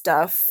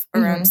stuff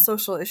around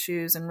social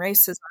issues and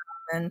racism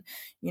and,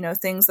 you know,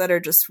 things that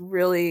are just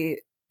really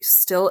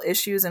still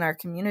issues in our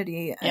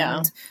community.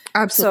 And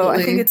absolutely.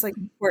 So I think it's like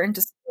important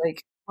to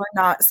like,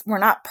 we're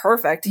not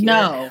perfect here.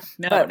 No.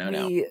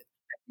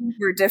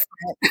 We're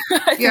different.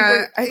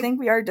 I think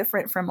we are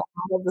different from a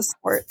lot of the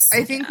sports.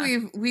 I think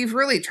we've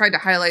really tried to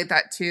highlight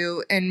that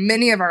too in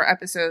many of our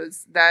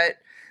episodes, that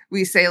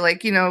we say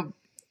like, you know,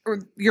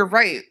 you're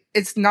right.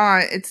 It's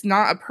not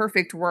a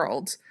perfect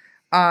world.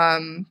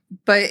 But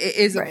it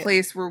is a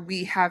place where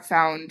we have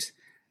found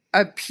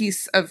a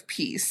piece of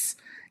peace.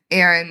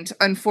 And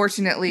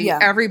unfortunately,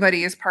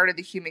 everybody is part of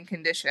the human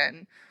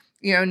condition.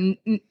 You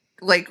know,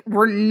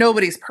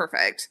 nobody's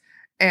perfect.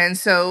 And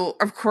so,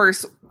 of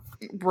course,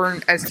 we're,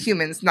 as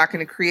humans, not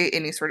going to create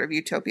any sort of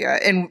utopia.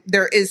 And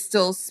there is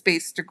still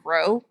space to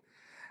grow.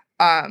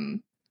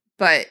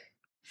 But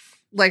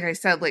like I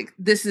said, like,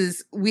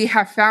 we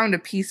have found a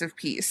piece of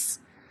peace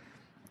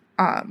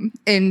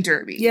in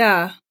Derby.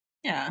 Yeah.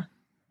 Yeah.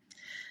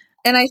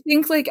 And I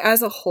think, like,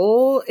 as a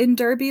whole in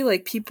Derby,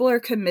 like, people are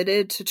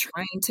committed to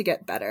trying to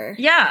get better.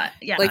 Yeah.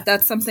 Yeah. Like,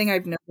 that's something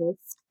I've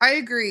noticed. I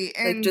agree.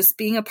 And like, just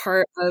being a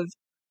part of,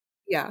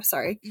 yeah,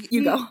 sorry.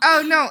 You go.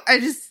 Oh, no.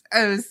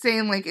 I was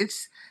saying, like,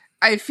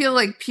 I feel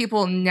like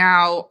people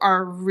now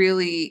are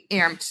really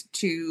amped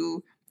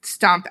to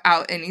stomp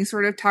out any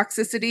sort of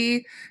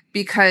toxicity,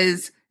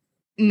 because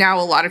now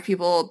a lot of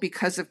people,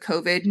 because of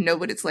COVID, know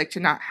what it's like to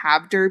not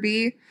have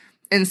Derby.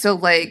 And so,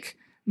 like,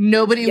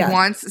 nobody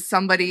wants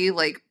somebody,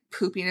 like,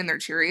 pooping in their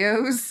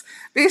Cheerios.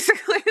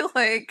 Basically,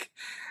 like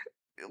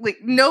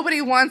nobody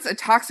wants a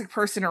toxic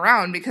person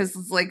around,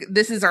 because, like,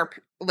 this is our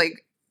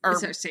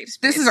safe space.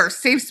 This is our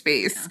safe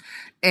space.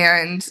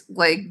 Yeah. And,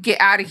 like, get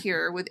out of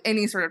here with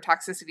any sort of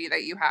toxicity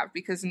that you have,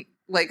 because,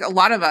 like, a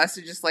lot of us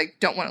just, like,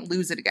 don't want to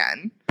lose it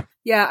again.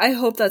 Yeah, I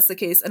hope that's the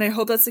case. And I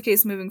hope that's the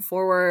case moving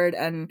forward.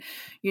 And,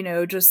 you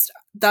know, just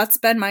that's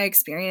been my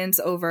experience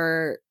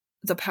over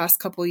the past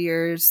couple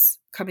years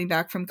coming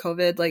back from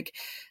COVID. Like,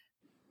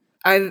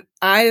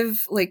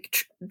 I've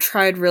like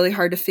tried really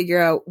hard to figure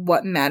out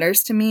what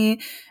matters to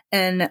me.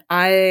 And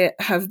I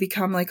have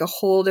become like a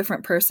whole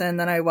different person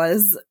than I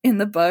was in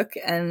the book.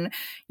 And,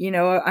 you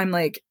know, I'm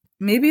like,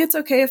 maybe it's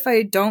okay if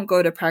I don't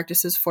go to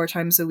practices 4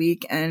 times a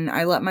week and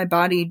I let my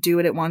body do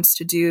what it wants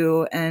to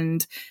do.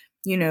 And,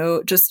 you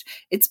know, just,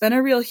 it's been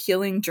a real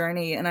healing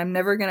journey, and I'm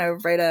never going to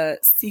write a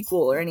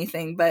sequel or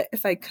anything. But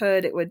if I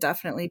could, it would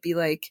definitely be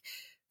like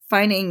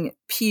finding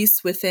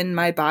peace within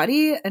my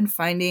body and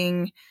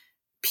finding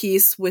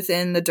peace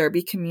within the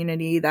Derby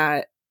community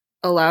that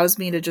allows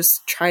me to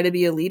just try to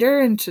be a leader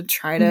and to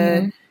try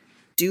to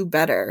do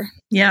better.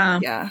 Yeah.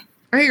 Yeah.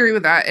 I agree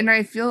with that. And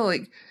I feel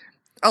like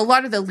a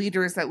lot of the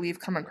leaders that we've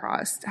come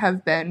across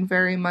have been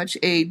very much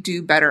a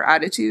do better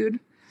attitude.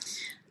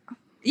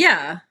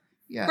 Yeah.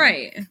 Yeah.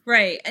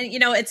 Right. And, you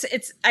know, it's,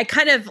 I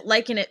kind of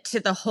liken it to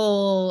the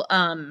whole,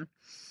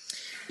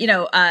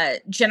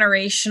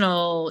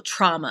 generational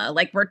trauma.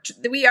 Like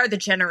we are the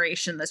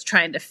generation that's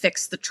trying to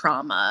fix the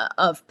trauma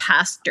of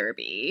past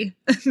Derby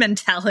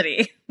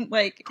mentality.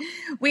 Like,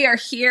 we are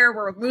here,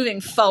 we're moving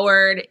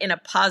forward in a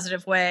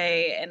positive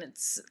way. And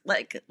it's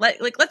like,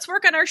 let's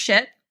work on our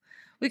shit.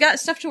 We got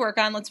stuff to work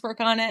on. Let's work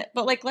on it.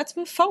 But, like, let's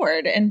move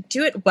forward and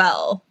do it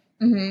well.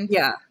 Mm-hmm.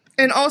 Yeah.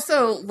 And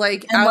also,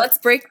 like, let's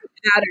break the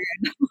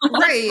pattern.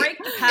 Right. Let's break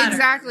the pattern.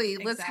 Exactly.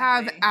 Let's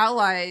have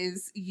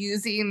allies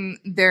using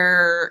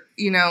their,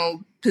 you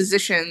know,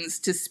 positions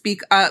to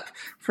speak up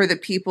for the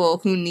people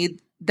who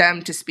need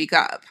them to speak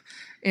up,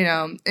 you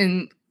know,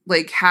 and,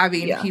 like,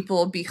 having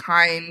people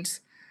behind,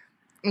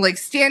 like,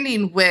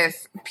 standing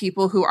with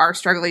people who are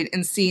struggling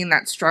and seeing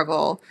that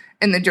struggle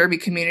in the Derby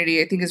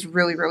community, I think is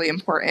really, really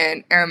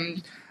important.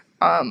 And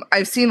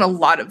I've seen a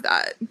lot of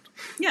that.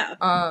 Yeah.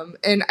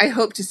 And I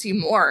hope to see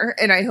more.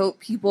 And I hope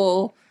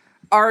people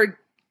are,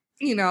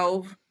 you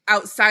know,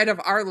 outside of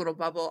our little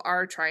bubble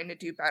are trying to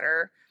do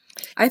better.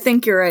 I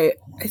think you're right.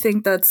 I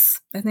think that's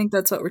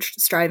what we're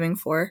striving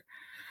for.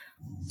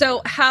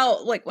 So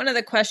how, like, one of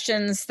the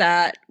questions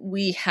that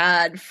we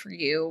had for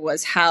you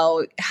was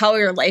how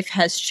your life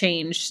has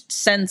changed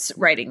since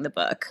writing the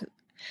book.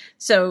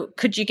 So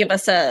could you give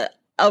us a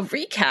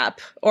recap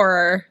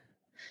or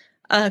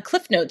a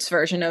Cliff Notes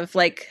version of,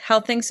 like,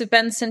 how things have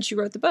been since you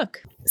wrote the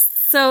book?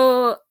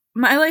 So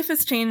my life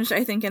has changed,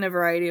 I think, in a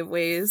variety of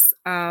ways.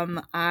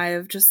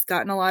 I've just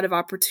gotten a lot of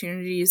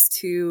opportunities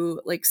to,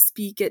 like,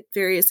 speak at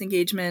various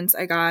engagements.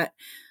 I got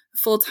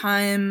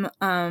full-time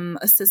visiting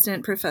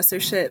assistant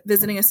professorship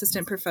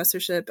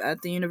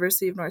at the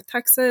University of North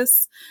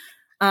Texas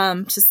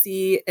to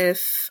see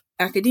if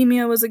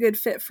academia was a good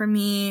fit for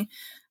me.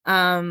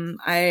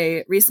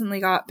 I recently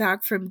got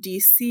back from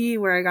DC,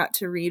 where I got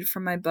to read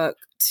from my book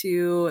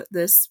to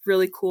this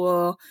really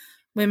cool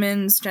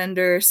women's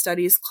gender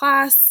studies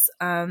class,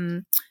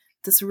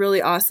 this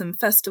really awesome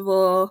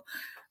festival.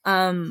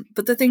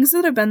 But the things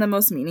that have been the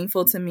most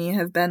meaningful to me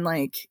have been,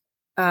 like,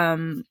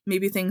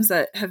 maybe things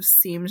that have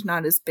seemed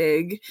not as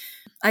big.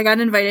 I got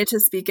invited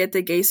to speak at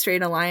the Gay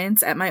Straight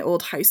Alliance at my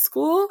old high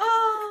school,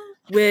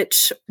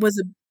 which was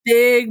a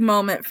big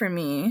moment for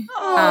me.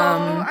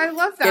 I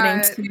love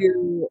that.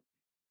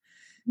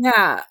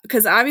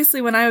 Because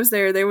obviously when I was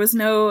there was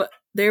no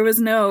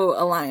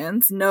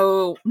alliance.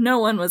 No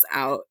one was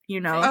out,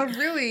 you know. Oh,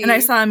 really? And I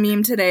saw a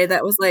meme today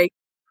that was like,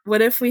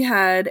 what if we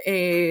had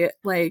a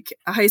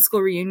high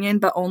school reunion,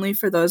 but only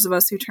for those of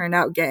us who turned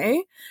out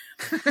gay?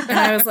 And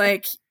I was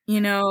like,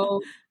 you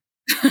know,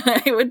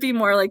 it would be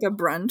more like a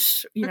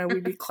brunch, you know,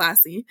 we'd be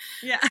classy.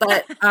 Yeah.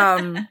 But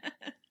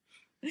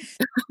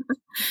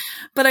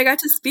but I got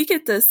to speak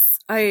at this.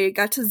 I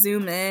got to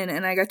zoom in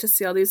and I got to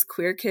see all these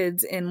queer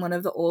kids in one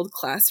of the old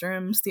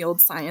classrooms, the old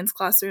science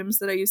classrooms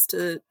that I used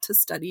to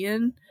study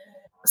in.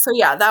 So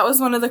yeah, that was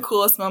one of the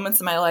coolest moments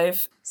in my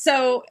life.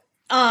 So,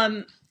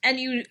 and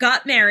you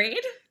got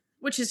married,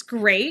 which is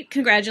great.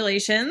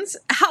 Congratulations.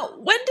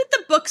 When did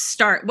the book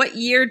start? What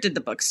year did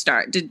the book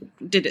start? Did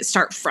it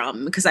start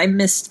from? Because I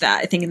missed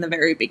that, I think, in the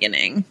very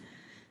beginning.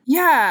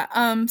 Yeah,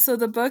 so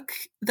the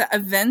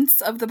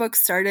events of the book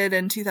started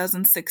in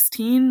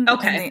 2016.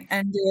 Okay.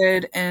 And they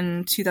ended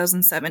in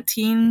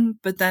 2017,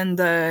 but then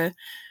the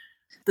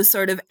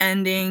sort of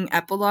ending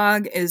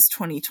epilogue is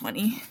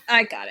 2020.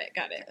 I got it.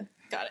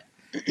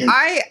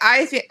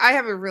 I think I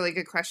have a really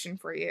good question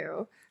for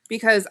you,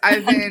 because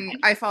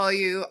I follow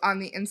you on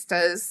the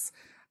Instas.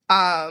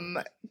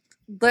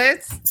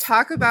 Let's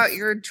talk about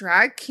your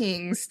drag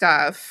king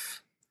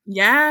stuff.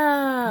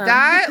 Yeah.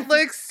 That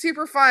looks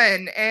super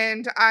fun,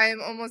 and I'm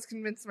almost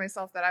convinced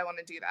myself that I want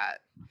to do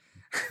that.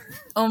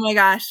 Oh my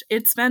gosh,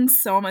 it's been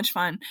so much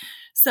fun.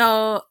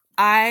 So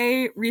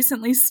I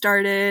recently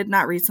started,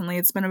 not recently,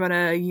 it's been about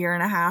a year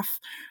and a half.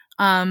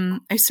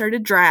 I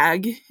started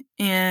drag,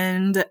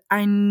 and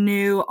I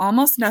knew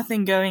almost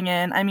nothing going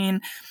in. I mean,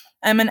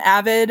 I'm an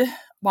avid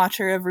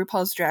watcher of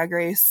RuPaul's Drag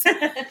Race.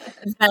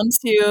 I've been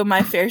to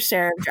my fair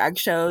share of drag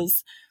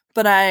shows,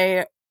 but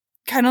I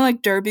kind of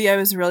like Derby, I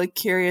was really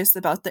curious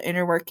about the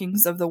inner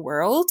workings of the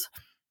world,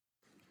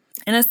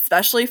 and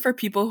especially for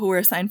people who were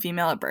assigned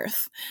female at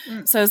birth.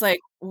 So I was like,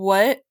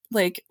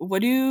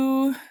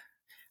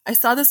 I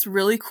saw this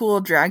really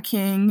cool drag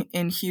king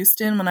in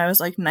Houston when I was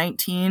like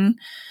 19,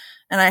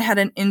 and I had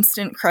an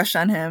instant crush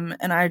on him,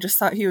 and I just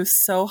thought he was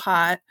so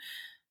hot.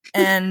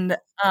 And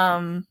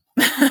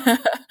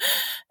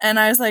and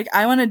I was like,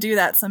 I want to do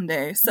that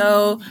someday.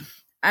 So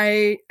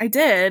I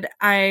did.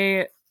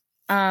 I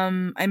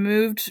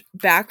moved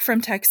back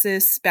from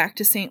Texas back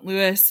to St.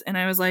 Louis, and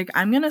I was like,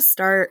 I'm going to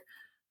start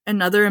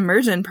another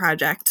immersion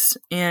project.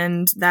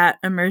 And that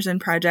immersion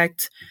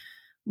project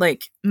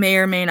like may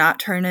or may not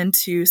turn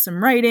into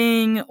some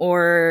writing,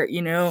 or,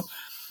 you know,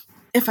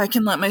 if I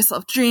can let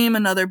myself dream,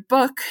 another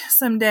book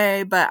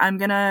someday, but I'm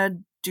going to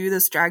do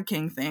this drag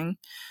king thing.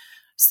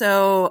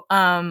 So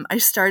I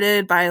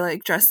started by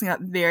like dressing up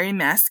very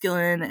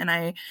masculine, and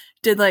I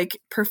did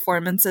like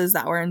performances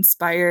that were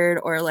inspired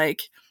or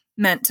like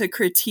meant to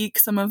critique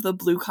some of the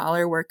blue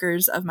collar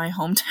workers of my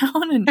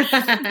hometown in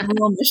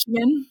rural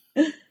Michigan.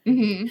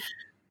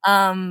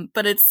 Mm-hmm.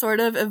 But it's sort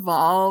of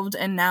evolved,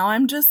 and now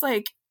I'm just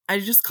like, I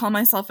just call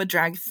myself a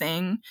drag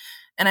thing,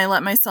 and I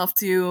let myself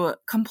do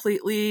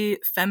completely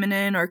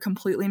feminine or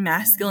completely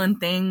masculine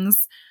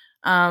things.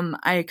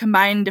 I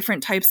combine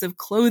different types of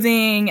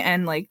clothing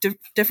and like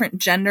different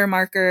gender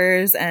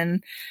markers,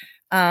 and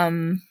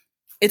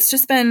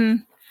it's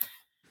been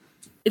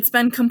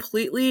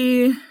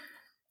completely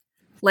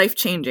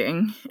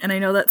life-changing. And I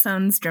know that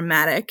sounds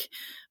dramatic,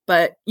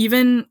 but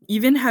even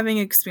having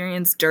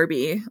experienced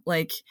Derby,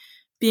 like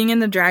being in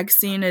the drag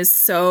scene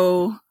is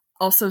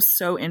also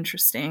so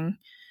interesting.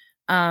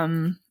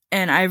 And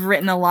I've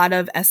written a lot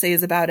of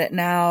essays about it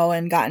now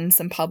and gotten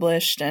some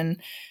published,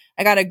 and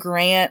I got a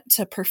grant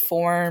to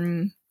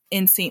perform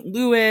in St.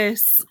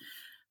 Louis.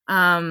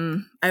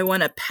 I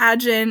won a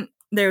pageant.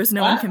 There was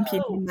no one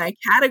competing in my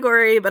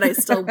category, but I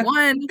still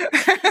won.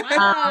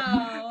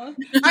 Wow.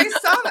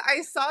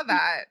 I saw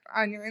that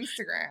on your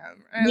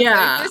Instagram. And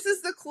yeah. Like, this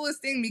is the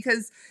coolest thing,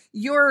 because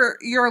your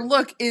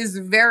look is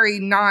very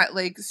not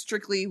like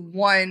strictly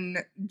one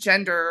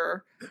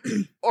gender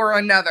or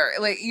another.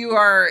 Like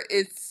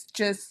it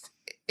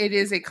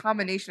is a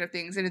combination of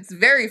things, and it's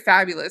very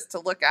fabulous to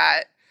look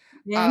at.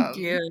 Thank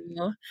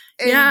you.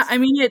 Yeah, I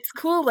mean, it's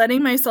cool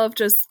letting myself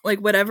just like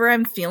whatever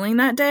I'm feeling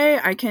that day,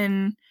 I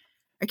can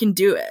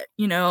do it,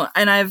 you know.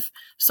 And I've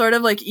sort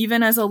of like,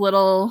 even as a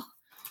little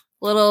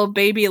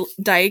baby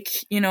dyke,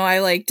 you know, I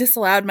like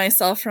disallowed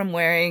myself from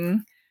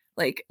wearing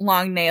like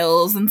long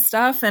nails and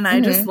stuff, and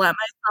I just let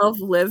myself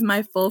live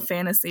my full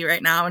fantasy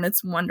right now, and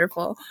it's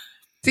wonderful.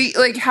 See,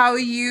 like how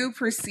you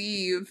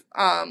perceive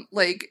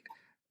like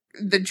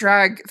the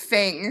drag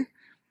thing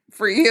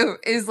for you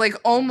is like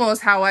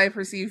almost how I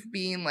perceive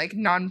being like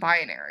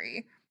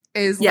non-binary,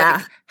 is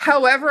like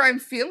however I'm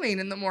feeling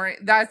in the morning,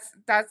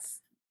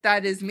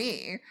 that is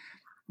me.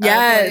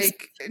 Yes.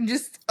 Like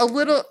just a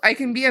little, I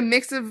can be a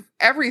mix of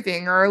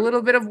everything, or a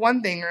little bit of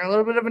one thing or a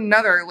little bit of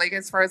another, like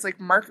as far as like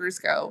markers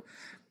go,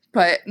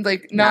 but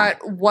like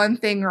not one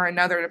thing or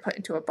another to put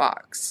into a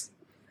box.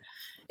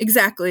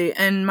 Exactly.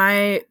 And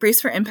my Brace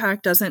for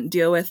Impact doesn't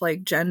deal with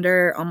like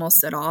gender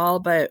almost at all,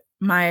 but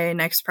my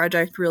next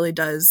project really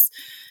does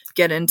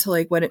get into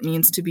like what it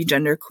means to be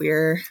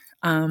genderqueer,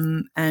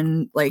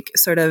 and like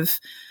sort of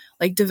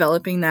like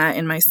developing that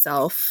in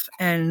myself,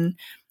 and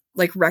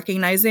like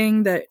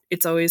recognizing that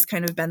it's always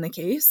kind of been the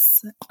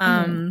case.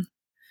 And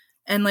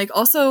like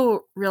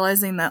also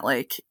realizing that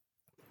like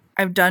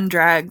I've done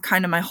drag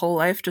kind of my whole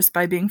life just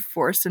by being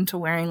forced into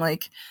wearing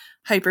like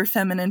hyper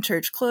feminine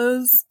church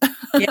clothes.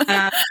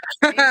 Yeah.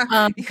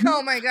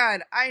 Oh my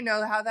God, I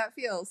know how that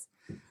feels.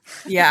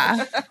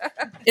 Yeah.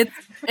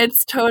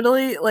 It's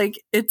totally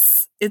like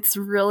it's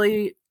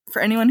really,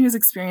 for anyone who's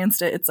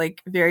experienced it, it's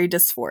like very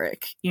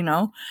dysphoric, you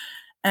know?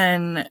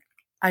 And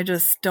I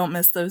just don't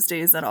miss those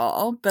days at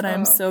all. But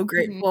I'm so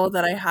grateful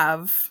that I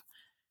have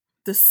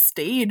this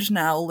stage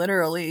now,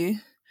 literally.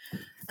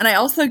 And I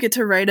also get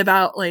to write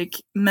about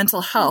like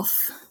mental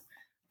health.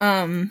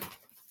 And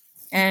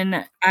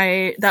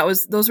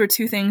those were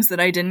two things that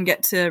I didn't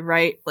get to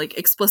write like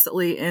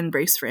explicitly in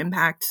Brace for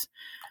Impact,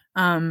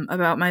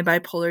 about my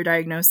bipolar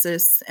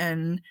diagnosis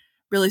and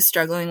really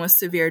struggling with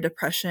severe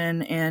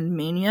depression and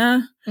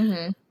mania.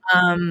 It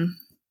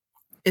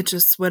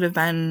just would have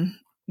been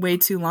way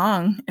too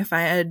long if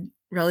I had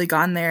really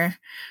gone there.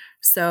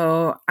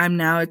 So I'm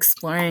now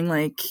exploring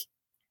like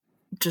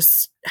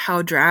just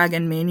how drag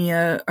and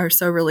mania are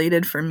so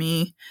related for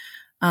me,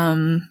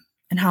 and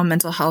how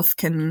mental health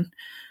can,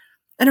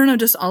 I don't know,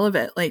 just all of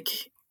it. Like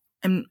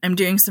I'm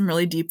doing some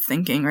really deep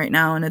thinking right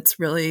now, and it's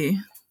really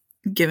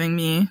giving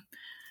me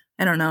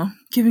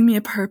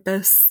a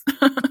purpose.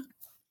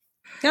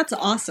 That's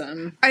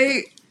awesome.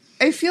 I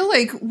feel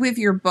like with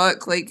your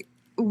book, like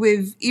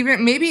with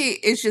even maybe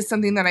it's just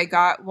something that I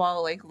got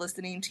while like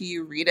listening to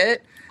you read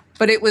it,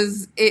 but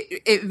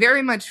it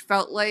very much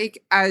felt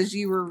like as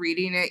you were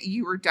reading it,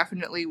 you were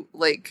definitely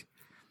like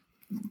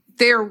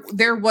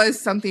there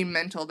was something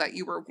mental that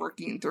you were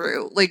working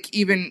through, like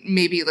even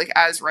maybe like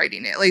as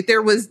writing it, like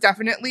there was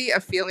definitely a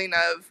feeling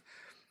of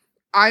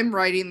I'm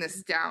writing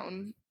this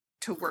down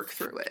to work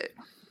through it.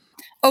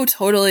 Oh,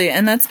 totally.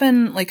 And that's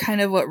been like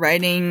kind of what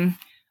writing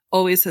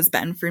always has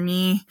been for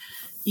me.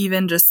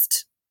 Even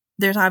just,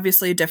 there's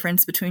obviously a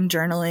difference between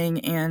journaling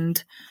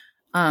and,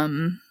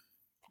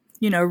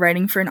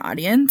 writing for an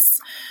audience.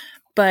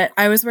 But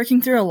I was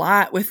working through a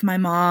lot with my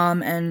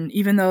mom. And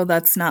even though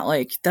that's not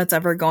like, that's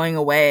ever going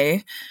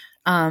away,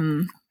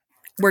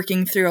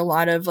 working through a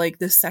lot of like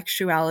the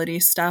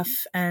sexuality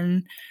stuff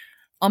and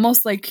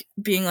almost like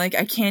being like,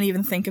 I can't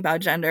even think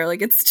about gender.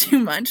 Like it's too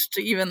much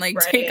to even like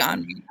take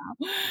on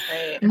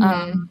right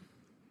now. Right.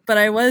 But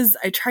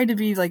I tried to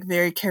be like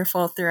very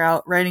careful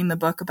throughout writing the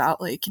book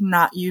about like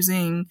not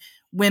using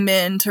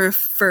women to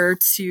refer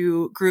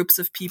to groups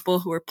of people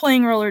who are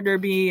playing roller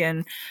derby.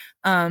 And,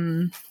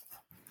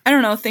 I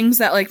don't know, things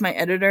that like my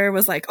editor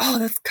was like, oh,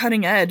 that's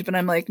cutting edge. But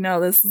I'm like,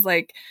 no, this is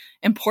like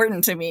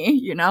important to me,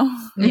 you know?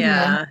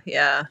 Yeah.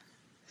 Yeah.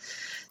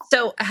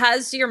 So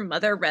has your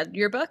mother read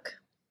your book?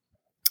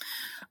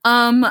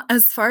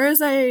 As far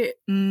as I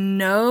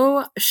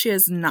know, she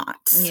has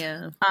not.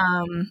 Yeah.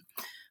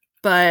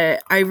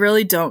 But I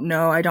really don't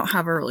know. I don't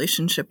have a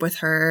relationship with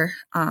her.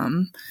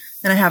 And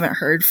I haven't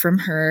heard from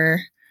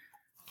her.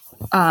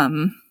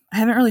 I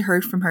haven't really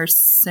heard from her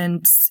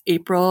since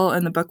April,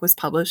 and the book was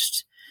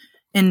published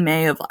in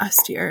May of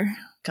last year.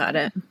 Got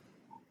it.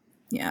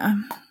 Yeah.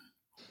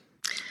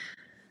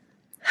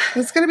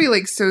 It's gonna be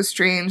like so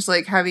strange,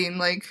 like having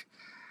like,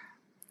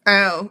 I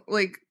don't know,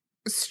 like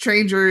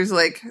strangers,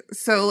 like,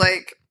 so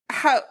like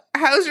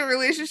how's your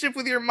relationship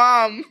with your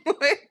mom?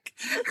 Like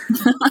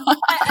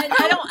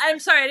I'm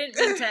sorry, I didn't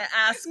mean to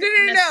ask. No,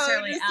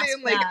 I'm just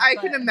saying, like, I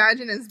can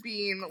imagine as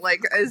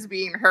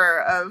being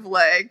her, of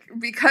like,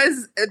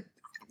 because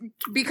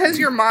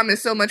your mom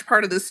is so much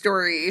part of the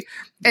story,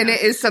 and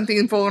it is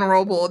something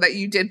vulnerable that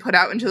you did put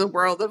out into the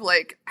world, of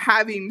like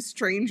having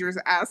strangers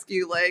ask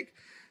you like,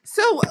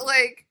 so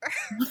like,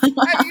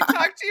 have you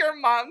talked to your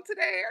mom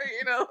today?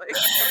 Or like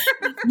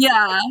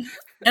yeah.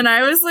 And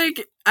I was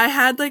like, I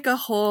had like a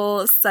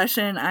whole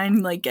session. I'm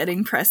like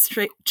getting press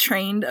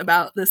trained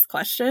about this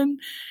question.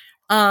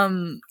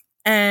 And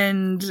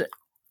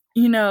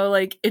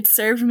like it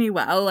served me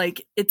well.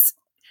 Like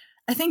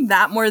I think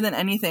that more than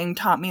anything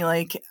taught me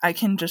like, I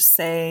can just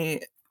say,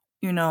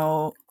 I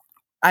don't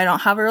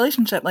have a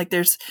relationship. Like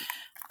I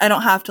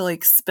don't have to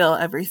like spill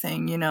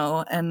everything,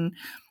 and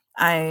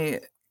I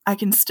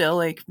can still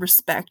like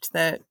respect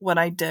that what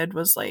I did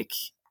was like,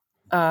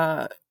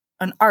 an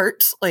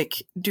art,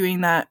 like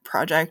doing that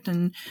project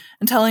and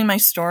telling my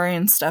story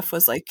and stuff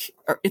was like,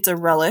 it's a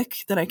relic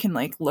that I can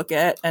like look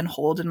at and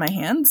hold in my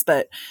hands,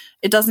 but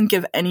it doesn't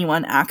give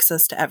anyone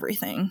access to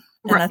everything.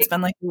 And that's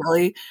been like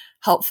really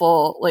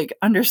helpful, like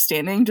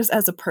understanding just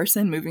as a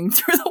person moving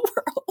through the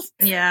world.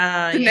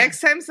 Yeah. The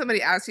next time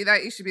somebody asks you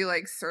that, you should be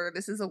like, sir,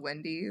 this is a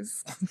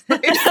Wendy's.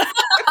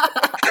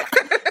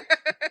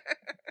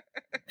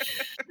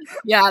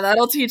 Yeah,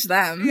 that'll teach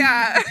them.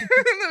 Yeah.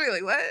 They'll be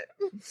like, what?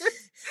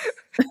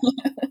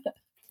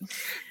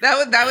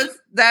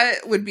 That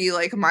would be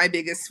like my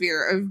biggest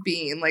fear of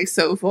being like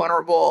so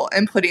vulnerable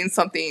and putting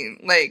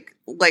something like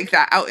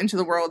that out into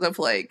the world, of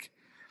like,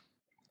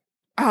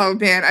 oh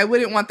man, I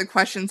wouldn't want the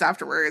questions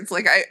afterwards.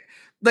 Like I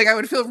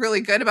would feel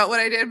really good about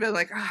what I did, but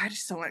like, oh, I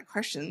just don't want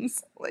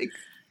questions. Like,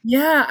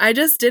 yeah, I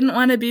just didn't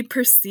want to be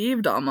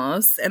perceived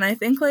almost. And I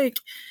think like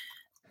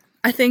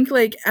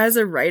as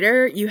a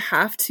writer, you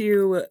have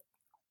to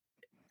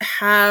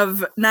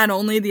have not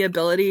only the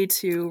ability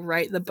to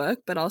write the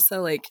book, but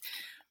also like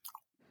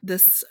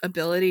this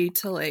ability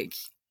to like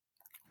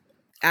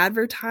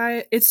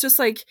advertise. It's just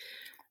like,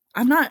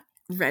 I'm not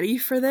ready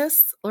for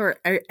this or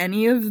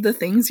any of the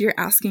things you're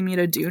asking me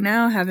to do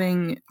now,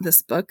 having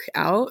this book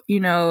out,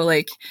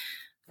 like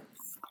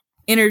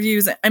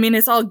interviews. I mean,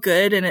 it's all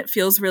good and it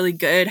feels really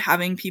good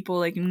having people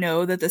like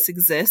know that this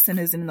exists and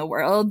is in the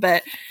world.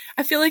 But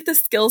I feel like the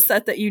skill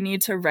set that you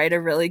need to write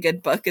a really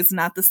good book is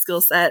not the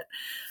skill set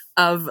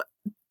of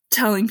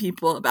telling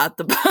people about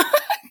the book.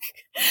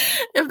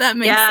 If that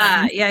makes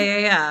sense.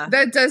 Yeah.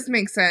 That does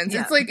make sense.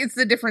 Yeah. It's like, it's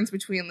the difference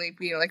between like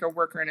being like a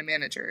worker and a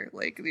manager.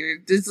 Like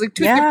there's like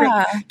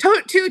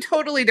two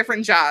totally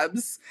different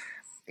jobs,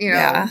 you know?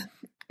 Yeah.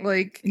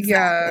 Like,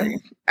 Exactly. yeah,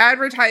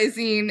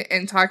 advertising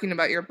and talking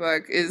about your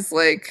book is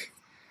like,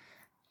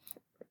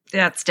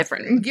 that's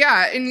different.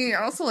 Yeah, and you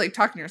also like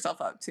talking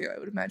yourself up too. I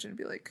would imagine it'd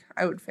be like,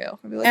 I would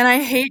fail. I'd be like, And I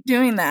hate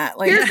doing that.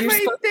 Like, here's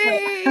my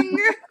thing.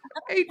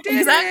 I did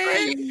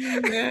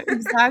it.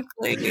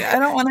 Exactly. I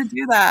don't want to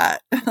do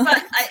that.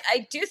 But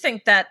I do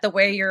think that the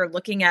way you're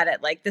looking at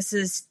it, like this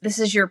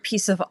is your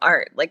piece of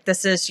art. Like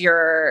this is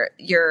your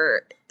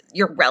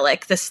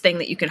relic, this thing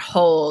that you can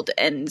hold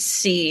and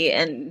see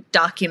and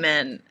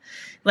document.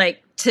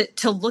 Like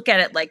to look at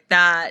it like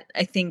that,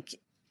 I think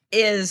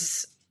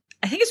is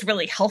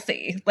really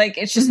healthy. Like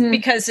it's just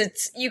because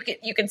it's you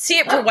can see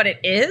it for what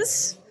it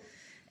is.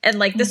 And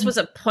like this was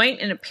a point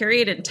in a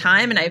period in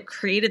time, and I've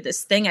created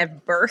this thing.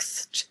 I've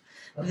birthed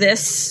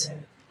this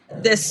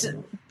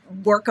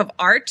work of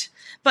art,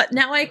 but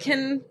now I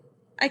can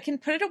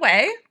put it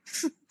away.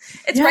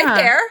 It's right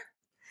there.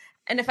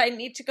 And if I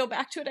need to go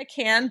back to it, I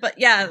can. But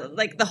yeah,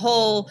 like the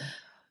whole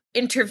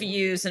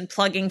interviews and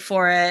plugging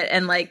for it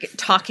and like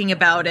talking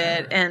about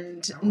it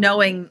and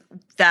knowing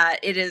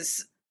that it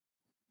is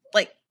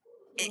like,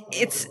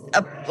 it's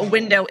a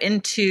window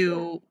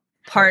into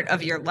part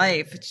of your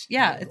life. It's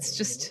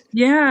just.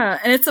 Yeah.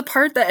 And it's a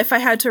part that if I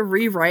had to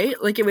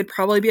rewrite, like it would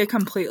probably be a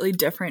completely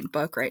different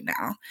book right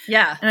now.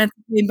 Yeah. And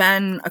it's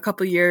been a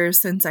couple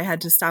years since I had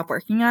to stop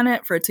working on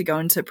it for it to go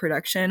into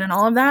production and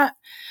all of that.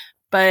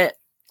 But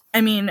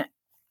I mean,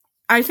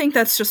 I think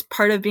that's just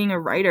part of being a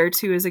writer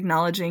too, is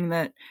acknowledging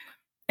that,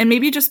 and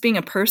maybe just being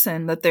a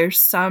person, that there's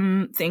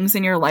some things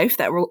in your life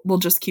that will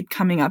just keep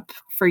coming up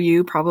for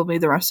you probably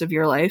the rest of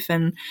your life.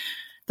 And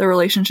the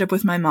relationship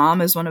with my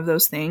mom is one of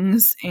those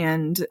things.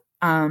 And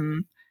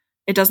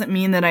it doesn't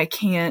mean that I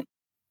can't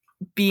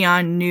be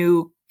on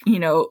new,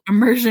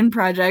 immersion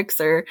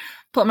projects or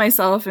put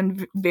myself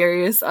in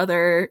various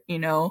other,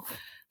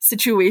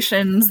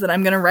 situations that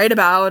I'm going to write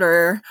about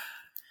or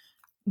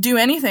do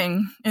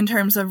anything in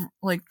terms of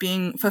like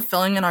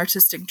fulfilling an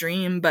artistic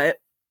dream. But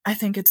I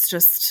think it's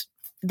just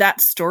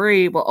that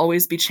story will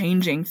always be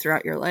changing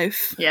throughout your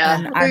life. Yeah.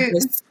 And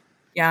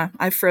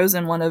I've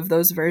frozen one of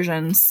those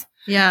versions.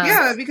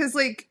 Yeah, because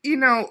like,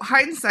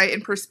 hindsight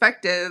and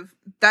perspective,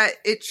 that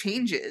it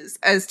changes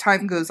as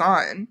time goes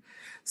on.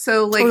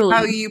 So like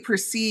how you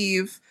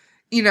perceive,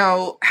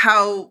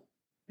 how,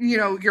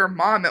 your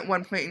mom at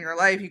one point in your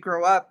life, you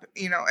grow up,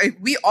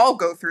 we all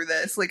go through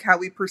this, like how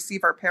we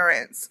perceive our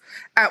parents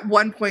at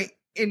one point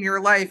in your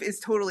life is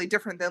totally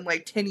different than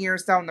like 10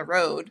 years down the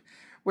road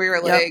where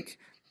you're like,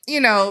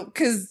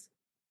 because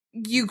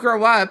you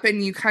grow up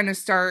and you kind of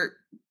start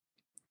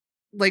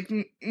like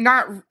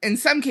not in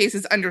some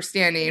cases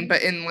understanding,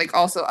 but in like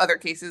also other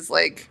cases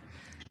like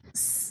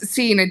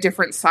seeing a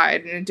different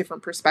side and a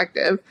different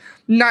perspective.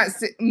 Not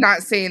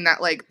saying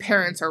that like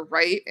parents are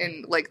right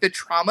and like the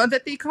trauma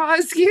that they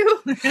cause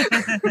you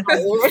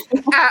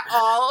at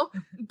all,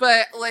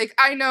 but like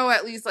I know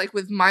at least like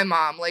with my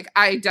mom, like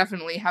I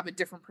definitely have a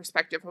different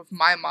perspective of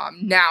my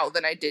mom now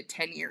than I did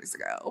 10 years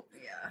ago.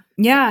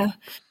 Yeah.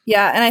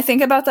 And I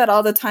think about that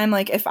all the time.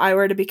 Like if I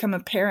were to become a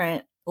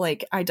parent,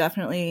 like I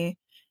definitely,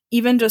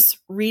 even just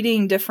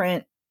reading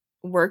different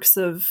works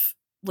of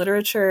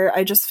literature.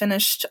 I just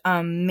finished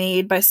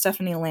Made by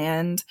Stephanie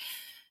Land,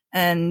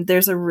 and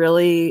there's a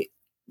really,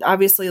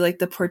 obviously like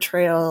the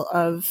portrayal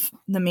of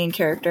the main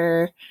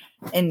character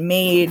in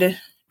Made,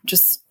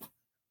 just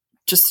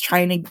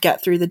trying to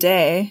get through the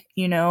day,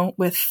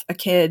 with a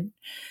kid.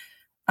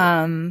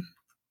 It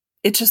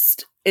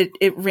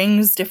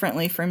rings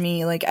differently for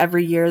me, like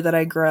every year that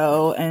I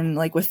grow and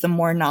like with the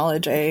more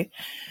knowledge I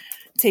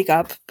take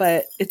up,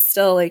 but it's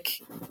still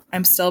like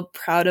I'm still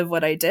proud of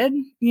what I did,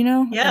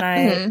 and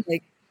I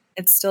like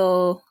it's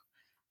still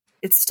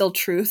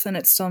truth and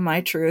it's still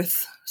my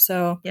truth.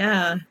 So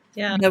kind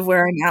of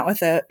where I'm at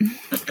with it.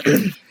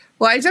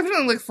 Well, I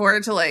definitely look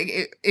forward to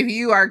like if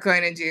you are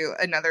going to do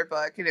another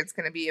book and it's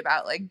going to be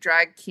about like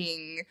drag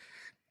king,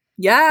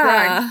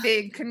 drag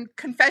thing,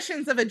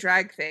 confessions of a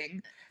drag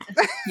thing.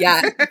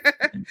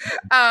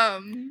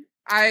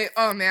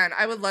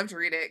 I would love to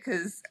read it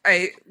because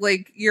I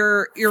like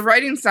your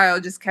writing style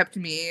just kept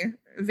me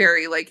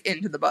very like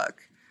into the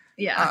book.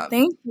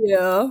 Thank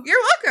you.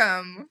 You're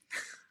welcome.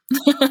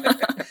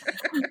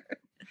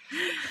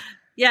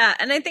 Yeah,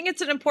 and I think it's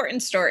an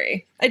important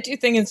story. I do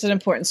think it's an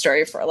important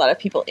story for a lot of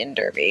people in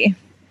Derby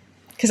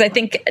because I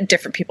think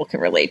different people can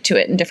relate to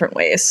it in different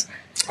ways.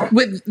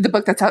 With the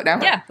book that's out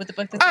now? Yeah, with the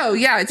book that's out. Oh,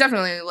 yeah,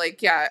 definitely.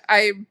 Like, yeah,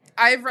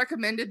 I've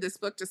recommended this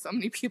book to so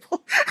many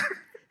people.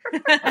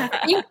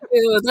 Thank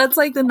you. That's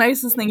like the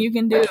nicest thing you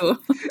can do.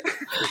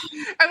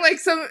 I'm like,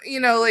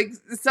 like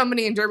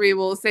somebody in Derby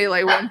will say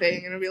like one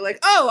thing and it'll be like,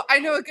 oh, I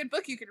know a good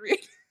book you could read.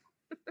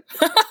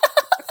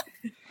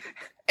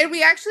 And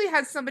we actually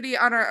had somebody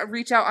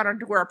reach out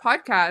to our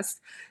podcast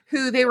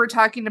who they were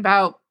talking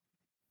about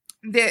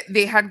that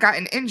they had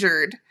gotten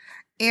injured,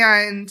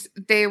 and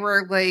they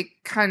were like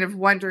kind of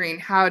wondering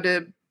how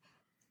to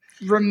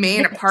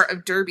remain a part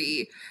of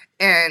Derby,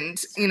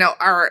 and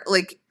our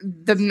like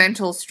the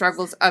mental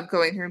struggles of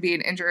going through and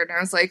being injured. And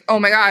I was like, oh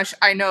my gosh,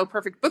 I know a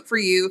perfect book for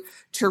you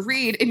to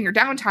read in your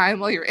downtime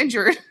while you're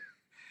injured.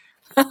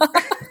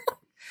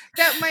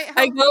 That might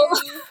help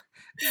you.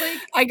 Like,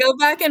 I go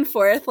back and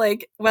forth,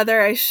 like,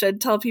 whether I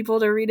should tell people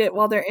to read it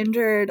while they're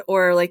injured,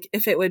 or like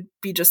if it would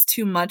be just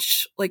too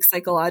much, like,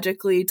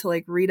 psychologically to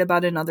like read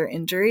about another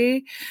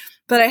injury.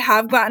 But I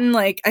have gotten,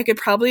 like, I could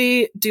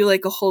probably do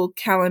like a whole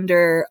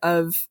calendar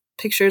of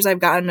pictures I've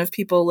gotten of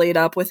people laid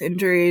up with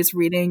injuries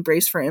reading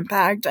Brace for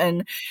Impact,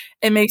 and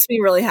it makes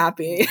me really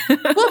happy.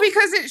 Well,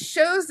 because it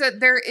shows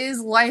that there is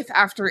life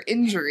after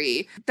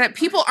injury, that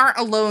people aren't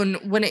alone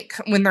when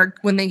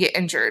they get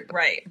injured.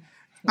 Right.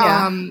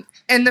 Yeah.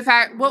 And the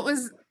fact,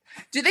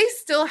 do they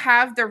still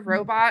have the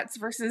robots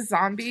versus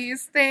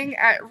zombies thing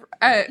at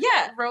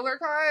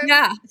RollerCon?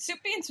 Yeah. Soup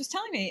Beans was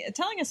telling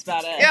us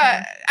about it.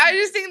 Yeah, I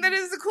just think that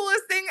is the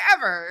coolest thing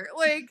ever.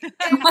 Like,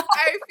 and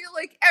I feel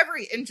like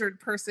every injured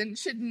person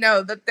should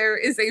know that there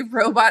is a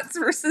robots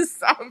versus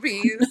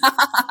zombies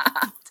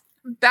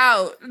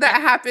bout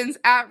that happens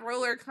at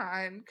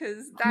RollerCon,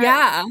 because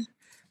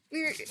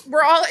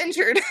we're all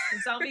injured.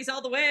 Zombies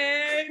all the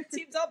way.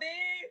 Team zombie.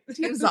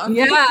 Team zombie.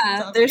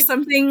 Yeah, there's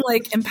something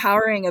like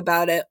empowering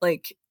about it.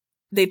 Like,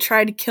 they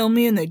tried to kill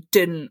me and they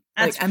didn't.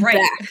 That's like, I'm right.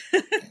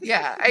 back.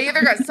 Yeah, I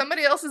either got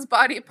somebody else's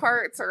body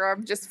parts, or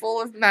I'm just full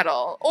of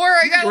metal, or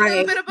I got a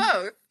little bit of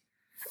both.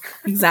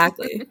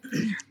 Exactly.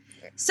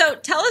 So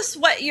tell us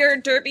what your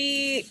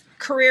Derby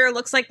career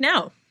looks like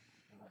now.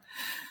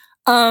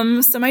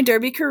 So my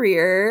Derby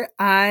career,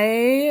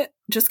 I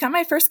just got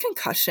my first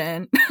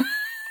concussion.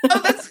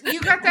 Oh,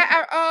 you got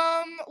that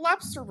at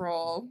Lobster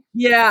Roll.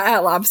 Yeah,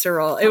 at Lobster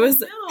Roll. It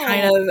was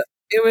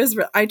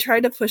I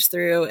tried to push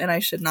through, and I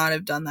should not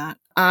have done that.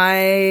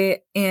 I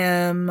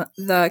am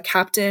the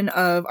captain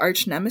of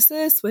Arch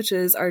Nemesis, which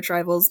is Arch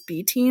Rivals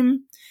B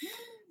team.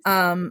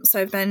 So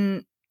I've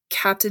been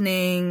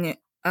captaining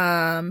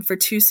for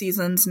 2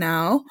 seasons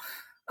now.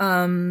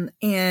 And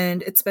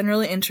it's been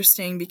really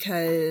interesting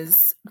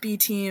because B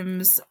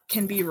teams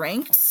can be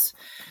ranked.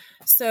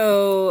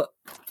 So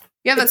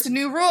yeah, that's a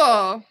new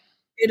rule.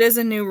 It is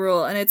a new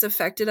rule, and it's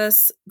affected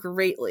us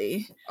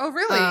greatly. Oh,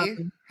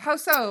 really? How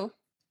so?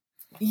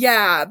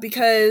 Yeah,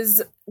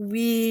 because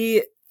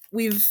we've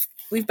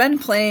been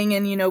playing,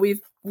 and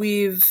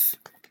we've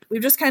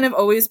just kind of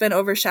always been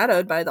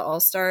overshadowed by the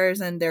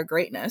All-Stars and their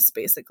greatness,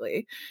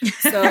 basically.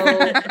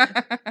 So,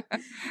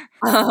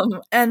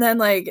 and then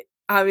like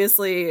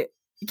obviously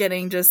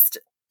getting just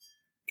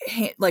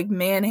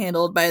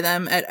manhandled by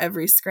them at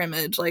every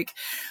scrimmage. Like,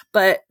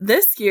 but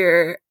this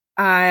year,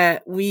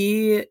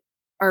 we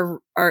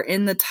are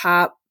in the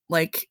top.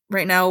 Like,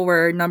 right now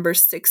we're number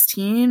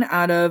 16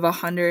 out of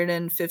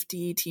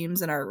 150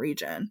 teams in our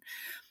region.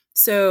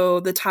 So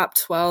the top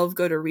 12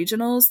 go to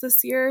regionals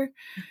this year.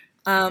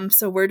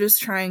 So we're just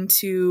trying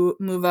to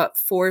move up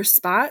 4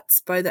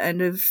 spots by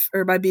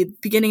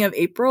beginning of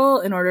April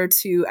in order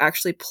to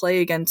actually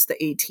play against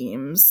the A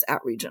teams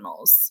at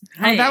regionals.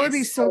 Nice. Oh, that would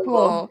be so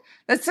cool.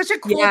 That's such a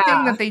cool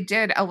thing that they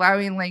did,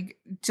 allowing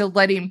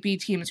letting B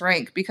teams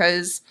rank,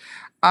 because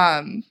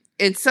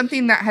it's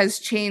something that has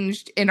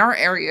changed in our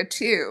area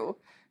too,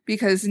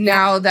 because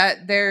now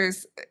that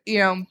there's,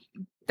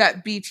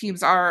 that B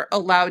teams are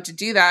allowed to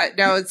do that.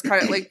 Now it's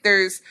kind of like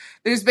there's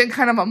been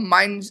kind of a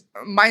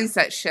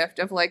mindset shift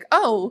of like,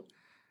 oh,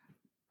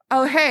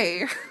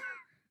 hey.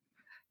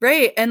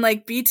 Right. And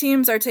like B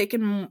teams are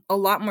taken a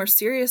lot more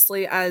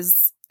seriously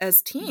as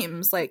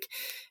teams. Like,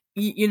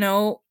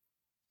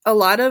 a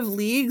lot of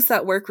leagues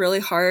that work really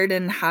hard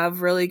and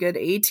have really good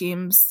A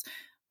teams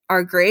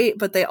are great,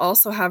 but they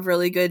also have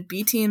really good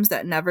B teams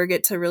that never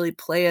get to really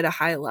play at a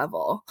high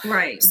level.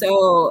 Right.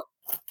 So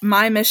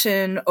my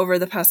mission over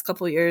the past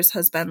couple of years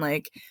has been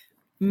like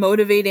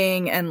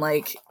motivating and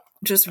like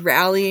just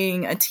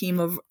rallying a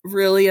team of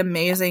really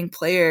amazing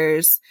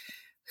players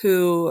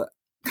who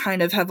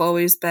kind of have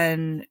always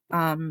been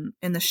in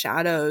the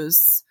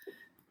shadows,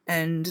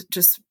 and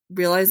just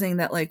realizing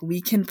that like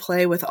we can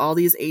play with all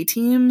these A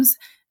teams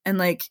and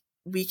like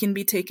we can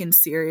be taken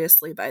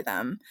seriously by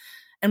them.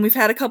 And we've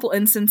had a couple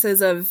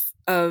instances of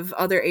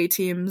other A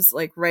teams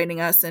like writing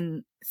us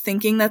and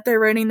thinking that they're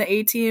writing the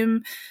A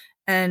team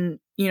and,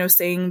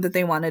 saying that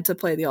they wanted to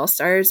play the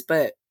All-Stars.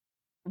 But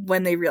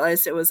when they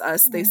realized it was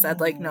us, they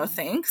said like, no,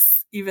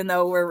 thanks, even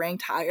though we're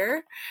ranked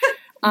higher.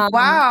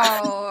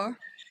 Wow.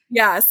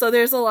 Yeah. So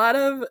there's a lot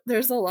of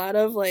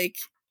like,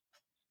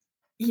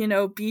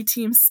 B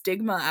team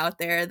stigma out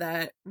there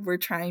that we're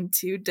trying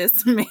to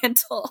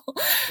dismantle.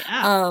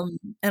 Yeah.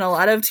 And a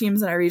lot of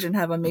teams in our region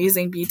have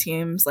amazing B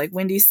teams, like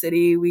Windy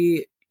City.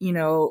 We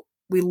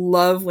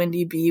love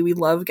Windy B. We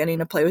love getting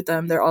to play with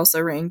them. They're also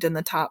ranked in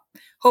the top.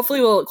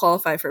 Hopefully we'll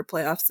qualify for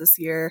playoffs this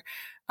year.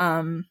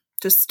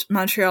 just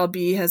Montreal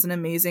B has an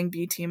amazing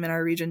B team in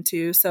our region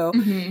too. So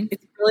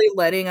it's really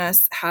letting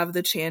us have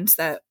the chance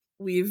that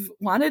we've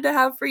wanted to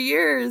have for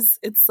years.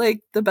 It's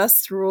like the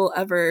best rule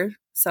ever.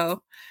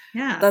 So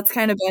yeah, that's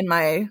kind of been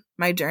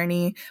my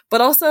journey.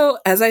 But also,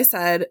 as I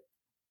said,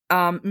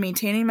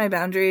 maintaining my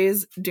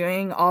boundaries,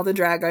 doing all the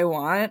drag I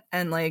want,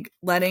 and like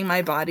letting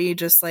my body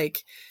just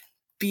like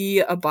be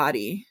a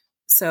body.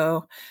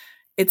 So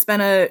it's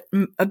been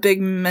a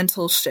big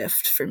mental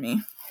shift for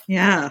me.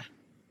 Yeah.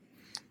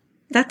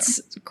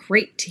 That's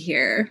great to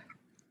hear.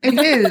 It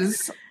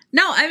is.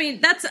 No, I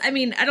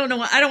mean, I don't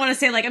know. I don't want to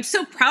say like, I'm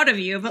so proud of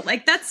you, but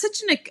like, that's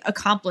such an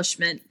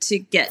accomplishment to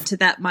get to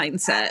that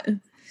mindset,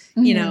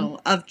 you know,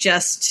 of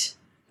just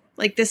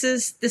like, this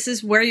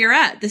is where you're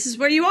at. This is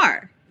where you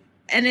are.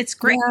 And it's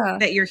great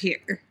that you're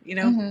here, you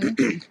know,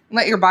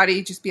 Let your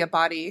body just be a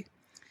body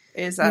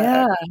is,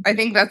 I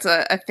think that's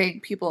a thing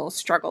people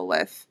struggle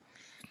with.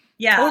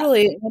 Yeah,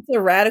 totally. That's a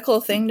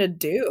radical thing to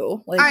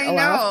do. Like, I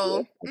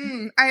know.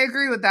 I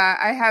agree with that.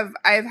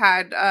 I've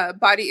had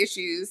body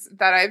issues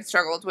that I've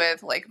struggled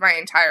with like my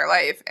entire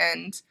life,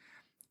 and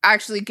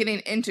actually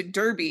getting into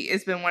derby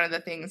has been one of the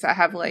things that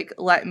have like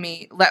let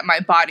my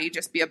body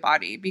just be a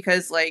body,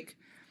 because like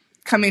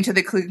coming to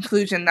the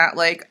conclusion that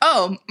like,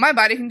 oh, my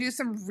body can do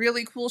some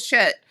really cool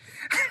shit.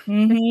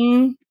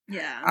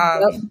 Yeah.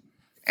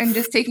 And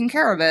just taking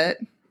care of it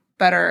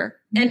better.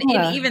 And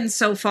even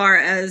so far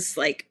as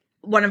like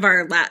one of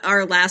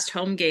our last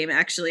home game,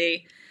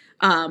 actually,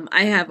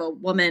 I have a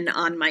woman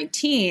on my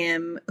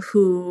team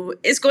who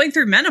is going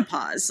through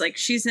menopause. Like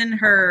she's in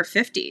her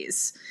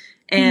 50s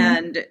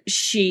and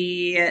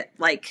she's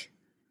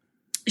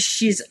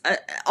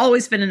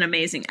always been an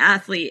amazing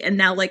athlete. And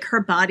now like her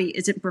body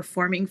isn't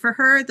performing for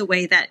her the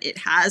way that it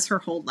has her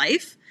whole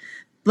life,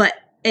 but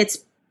it's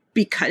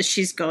because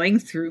she's going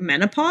through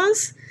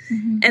menopause.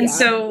 And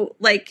so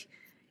like,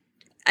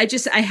 I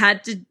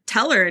had to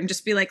tell her and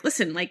just be like,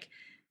 listen, like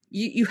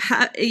you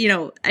have, you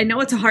know, I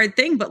know it's a hard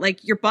thing, but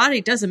like your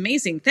body does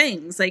amazing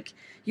things. Like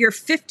you're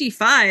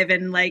 55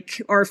 and like,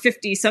 or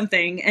 50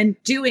 something and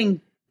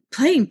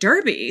playing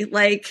derby.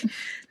 Like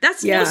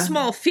that's no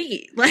small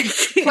feat. Like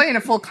playing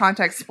a full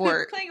contact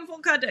sport,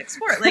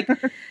 like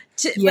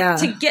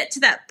to get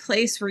to that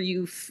place where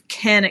you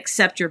can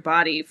accept your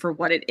body for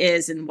what it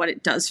is and what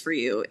it does for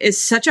you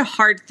is such a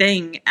hard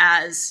thing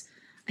as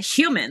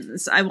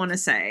humans. I want to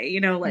say, you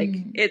know, like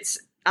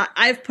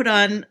I've put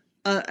on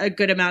a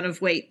good amount of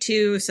weight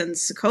too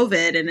since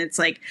COVID, and it's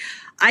like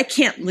I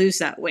can't lose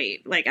that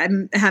weight. Like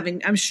I'm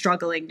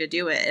struggling to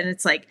do it, and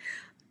it's like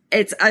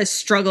it's a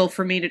struggle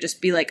for me to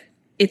just be like,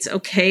 it's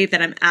okay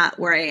that I'm at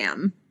where I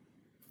am.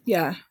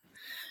 Yeah,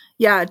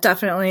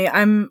 definitely.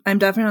 I'm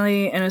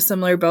definitely in a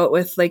similar boat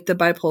with like the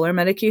bipolar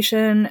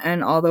medication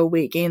and all the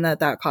weight gain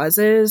that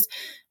causes,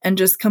 and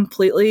just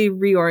completely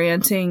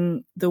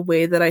reorienting the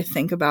way that I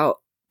think about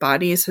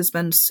bodies has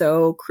been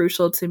so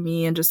crucial to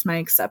me and just my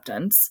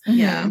acceptance.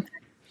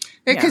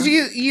 Because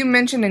you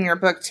mentioned in your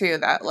book too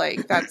that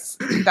like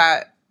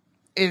that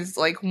is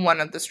like one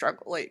of the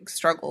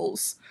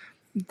struggles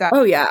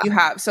that you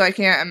have. So I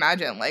can't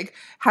imagine like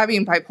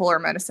having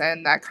bipolar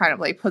medicine that kind of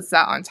like puts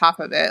that on top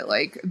of it,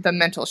 like the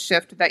mental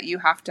shift that you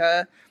have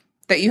to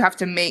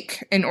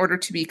make in order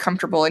to be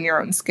comfortable in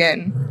your own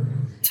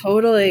skin.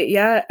 Totally.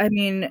 Yeah. I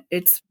mean,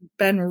 it's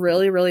been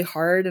really, really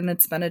hard and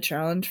it's been a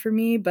challenge for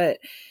me, but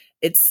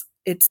it's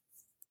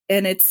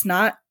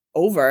not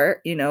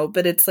over, you know,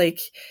 but it's like,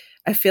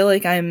 I feel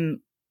like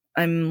I'm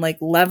like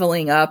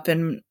leveling up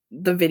in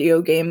the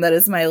video game that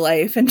is my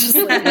life, and just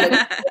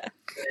like,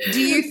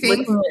 do you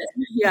think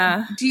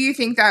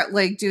that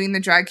like doing the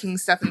drag king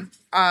stuff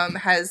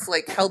has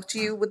like helped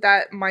you with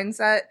that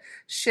mindset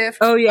shift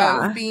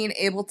of being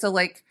able to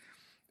like,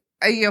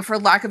 you know, for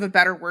lack of a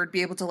better word,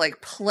 be able to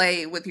like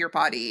play with your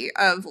body,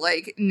 of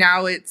like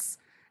now it's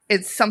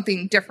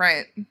something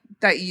different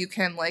that you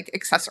can like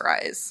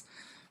accessorize?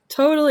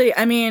 Totally.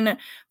 I mean,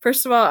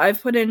 first of all,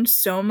 I've put in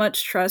so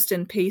much trust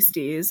in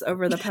pasties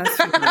over the past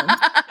few months.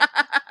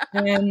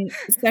 And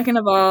second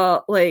of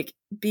all, like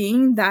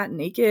being that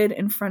naked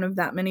in front of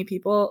that many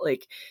people,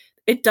 like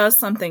it does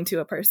something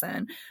to a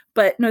person.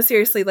 But no,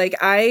 seriously, like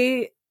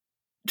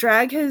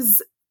drag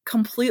has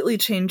completely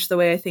changed the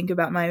way I think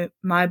about my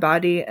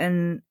body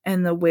and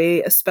the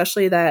way,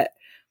 especially that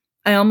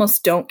I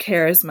almost don't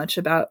care as much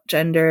about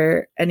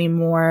gender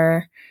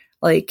anymore.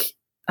 Like,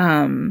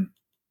 and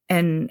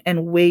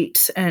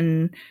weight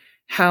and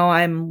how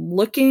I'm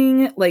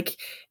looking. Like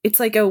it's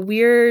like a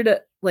weird,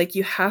 like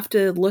you have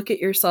to look at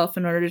yourself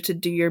in order to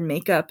do your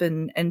makeup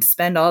and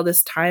spend all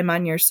this time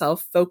on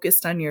yourself,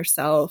 focused on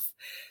yourself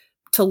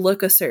to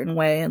look a certain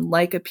way and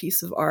like a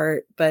piece of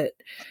art. But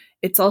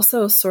it's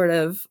also sort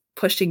of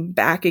pushing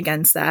back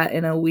against that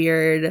in a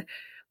weird,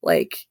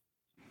 like,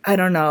 I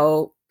don't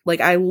know, like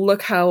I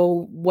look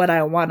what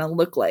I want to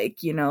look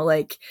like, you know,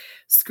 like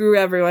screw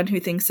everyone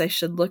who thinks I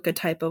should look a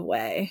type of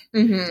way.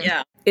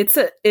 Yeah. It's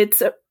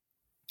a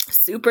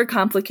super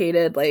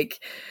complicated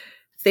like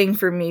thing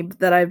for me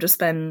that I've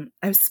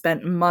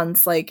spent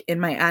months like in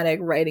my attic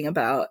writing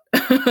about.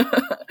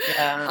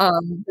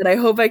 That I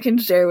hope I can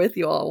share with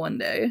you all one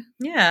day.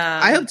 Yeah.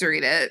 I hope to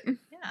read it.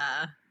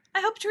 Yeah.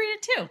 I hope to read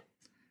it too.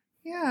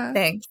 Yeah.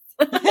 Thanks.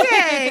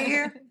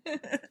 Yay.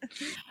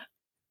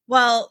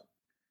 Well,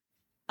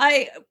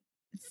 I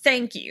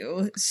thank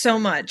you so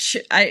much.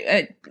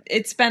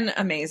 It's been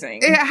amazing.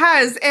 It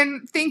has,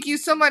 and thank you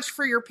so much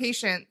for your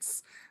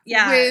patience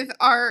with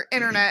our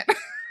internet.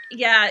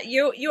 Yeah,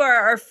 you are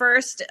our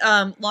first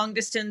long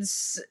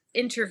distance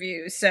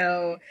interview,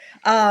 so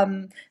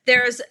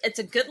it's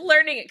a good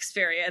learning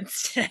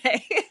experience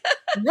today.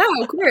 No,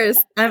 of course.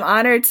 I'm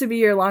honored to be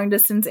your long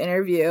distance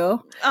interview.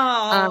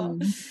 Oh,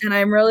 and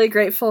I'm really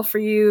grateful for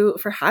you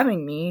for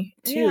having me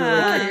too.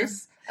 Yeah.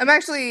 I'm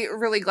actually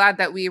really glad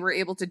that we were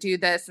able to do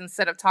this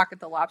instead of talk at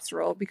the Lobster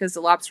Roll, because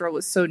the Lobster Roll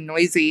was so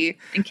noisy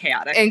and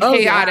chaotic. And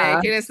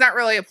it's not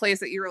really a place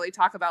that you really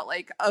talk about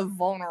like a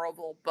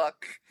vulnerable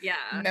book.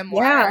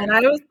 Memoir. Yeah, and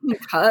I was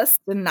concussed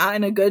and not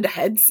in a good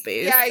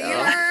headspace.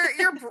 Yeah,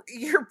 so.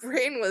 your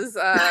brain was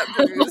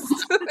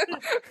bruised.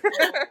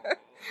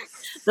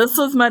 This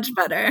was much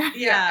better.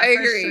 Yeah, I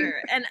agree.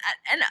 Sure. And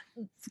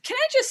can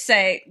I just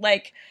say,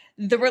 like,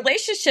 the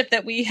relationship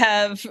that we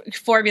have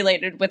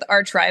formulated with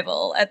Arch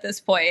Rival at this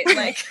point,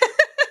 like,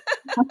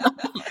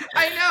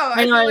 I know.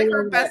 I feel like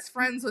we're best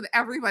friends with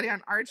everybody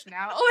on Arch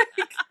now.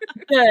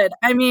 Good.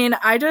 I mean,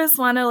 I just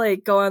want to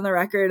like go on the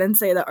record and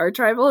say that Arch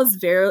Rival is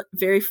very,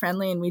 very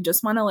friendly, and we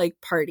just want to like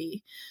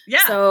party.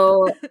 Yeah.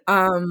 So,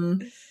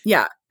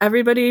 yeah,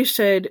 everybody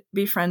should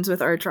be friends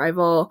with Arch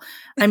Rival.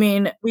 I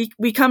mean,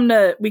 we come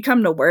to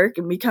work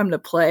and we come to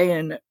play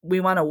and we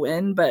want to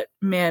win, but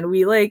man,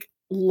 we like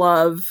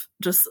love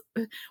just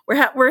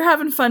we're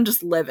having fun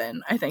just living,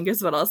 I think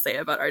is what I'll say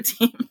about our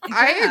team.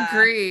 I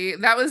agree.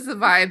 That was the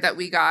vibe that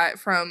we got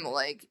from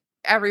like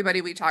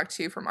everybody we talked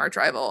to from Arch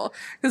Rival,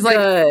 because like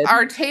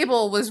our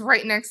table was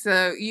right next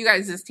to you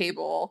guys'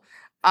 table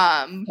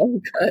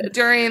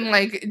during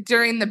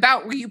the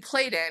bout where you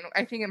played in.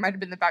 I think it might have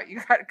been the bout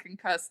you got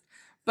concussed,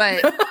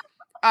 but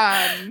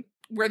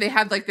where they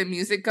had like the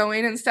music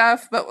going and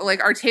stuff, but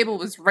like our table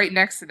was right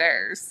next to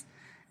theirs.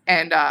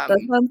 And that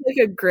sounds like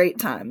a great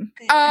time.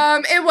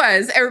 It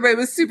was. Everybody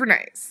was super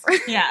nice.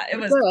 Yeah, it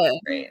was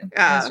great.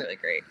 Yeah. It was really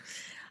great.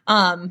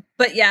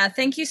 But yeah,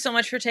 thank you so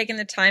much for taking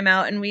the time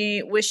out, and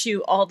we wish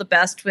you all the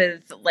best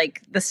with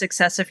like the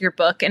success of your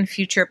book and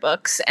future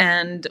books,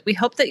 and we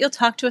hope that you'll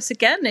talk to us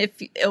again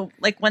if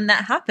like when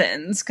that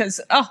happens,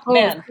 because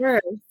man,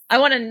 I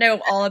want to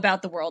know all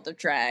about the world of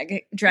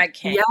drag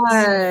kings.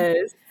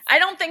 Yes. I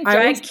don't think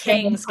drag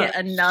kings get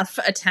enough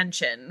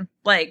attention.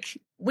 Like,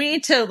 we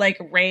need to like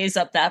raise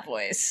up that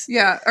voice.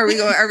 Yeah. Are we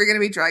going to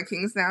be drag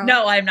kings now?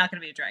 No, I'm not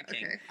going to be a drag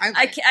king.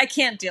 Okay. I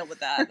can't deal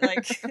with that.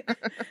 Like,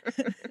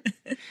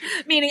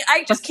 meaning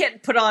I just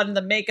can't put on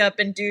the makeup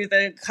and do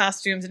the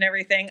costumes and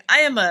everything. I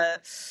am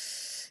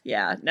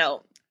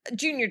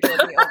Junior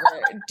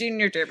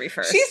Derby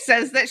first. She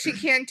says that she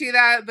can't do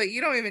that, but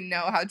you don't even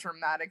know how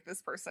dramatic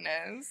this person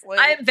is. Like,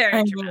 I'm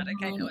very dramatic.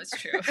 I know it's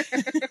true.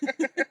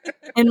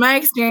 In my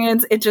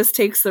experience, it just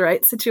takes the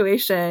right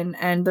situation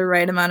and the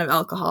right amount of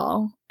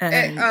alcohol.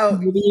 And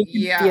maybe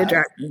you can be a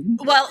drag king.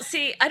 Well,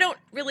 see, I don't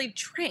really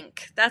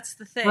drink. That's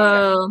the thing.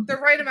 The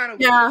right amount of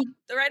weed. Yeah.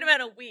 The right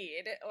amount of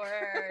weed,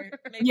 or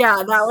maybe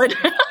that would.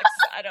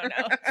 I don't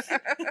know.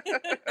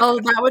 Oh,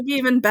 that would be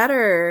even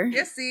better.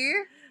 Yeah, see?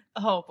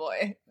 Oh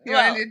boy. You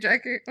want to do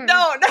drag king?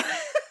 No.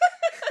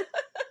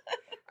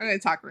 I'm going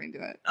to talk her into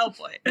it. Oh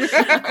boy.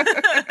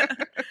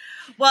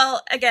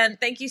 Well, again,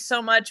 thank you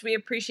so much. We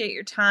appreciate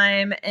your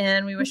time,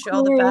 and we wish you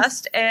all the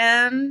best.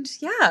 And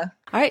yeah.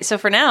 All right. So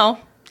for now,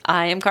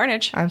 I am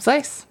Carnage. I'm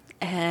Slice.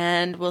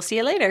 And we'll see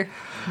you later.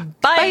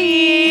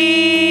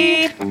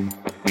 Bye.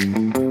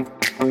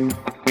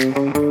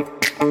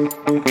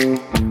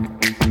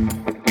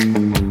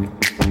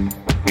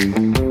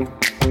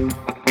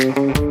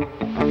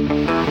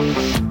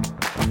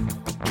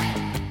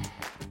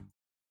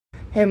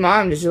 Hey,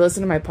 Mom, did you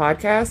listen to my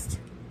podcast?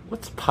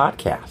 What's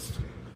podcast?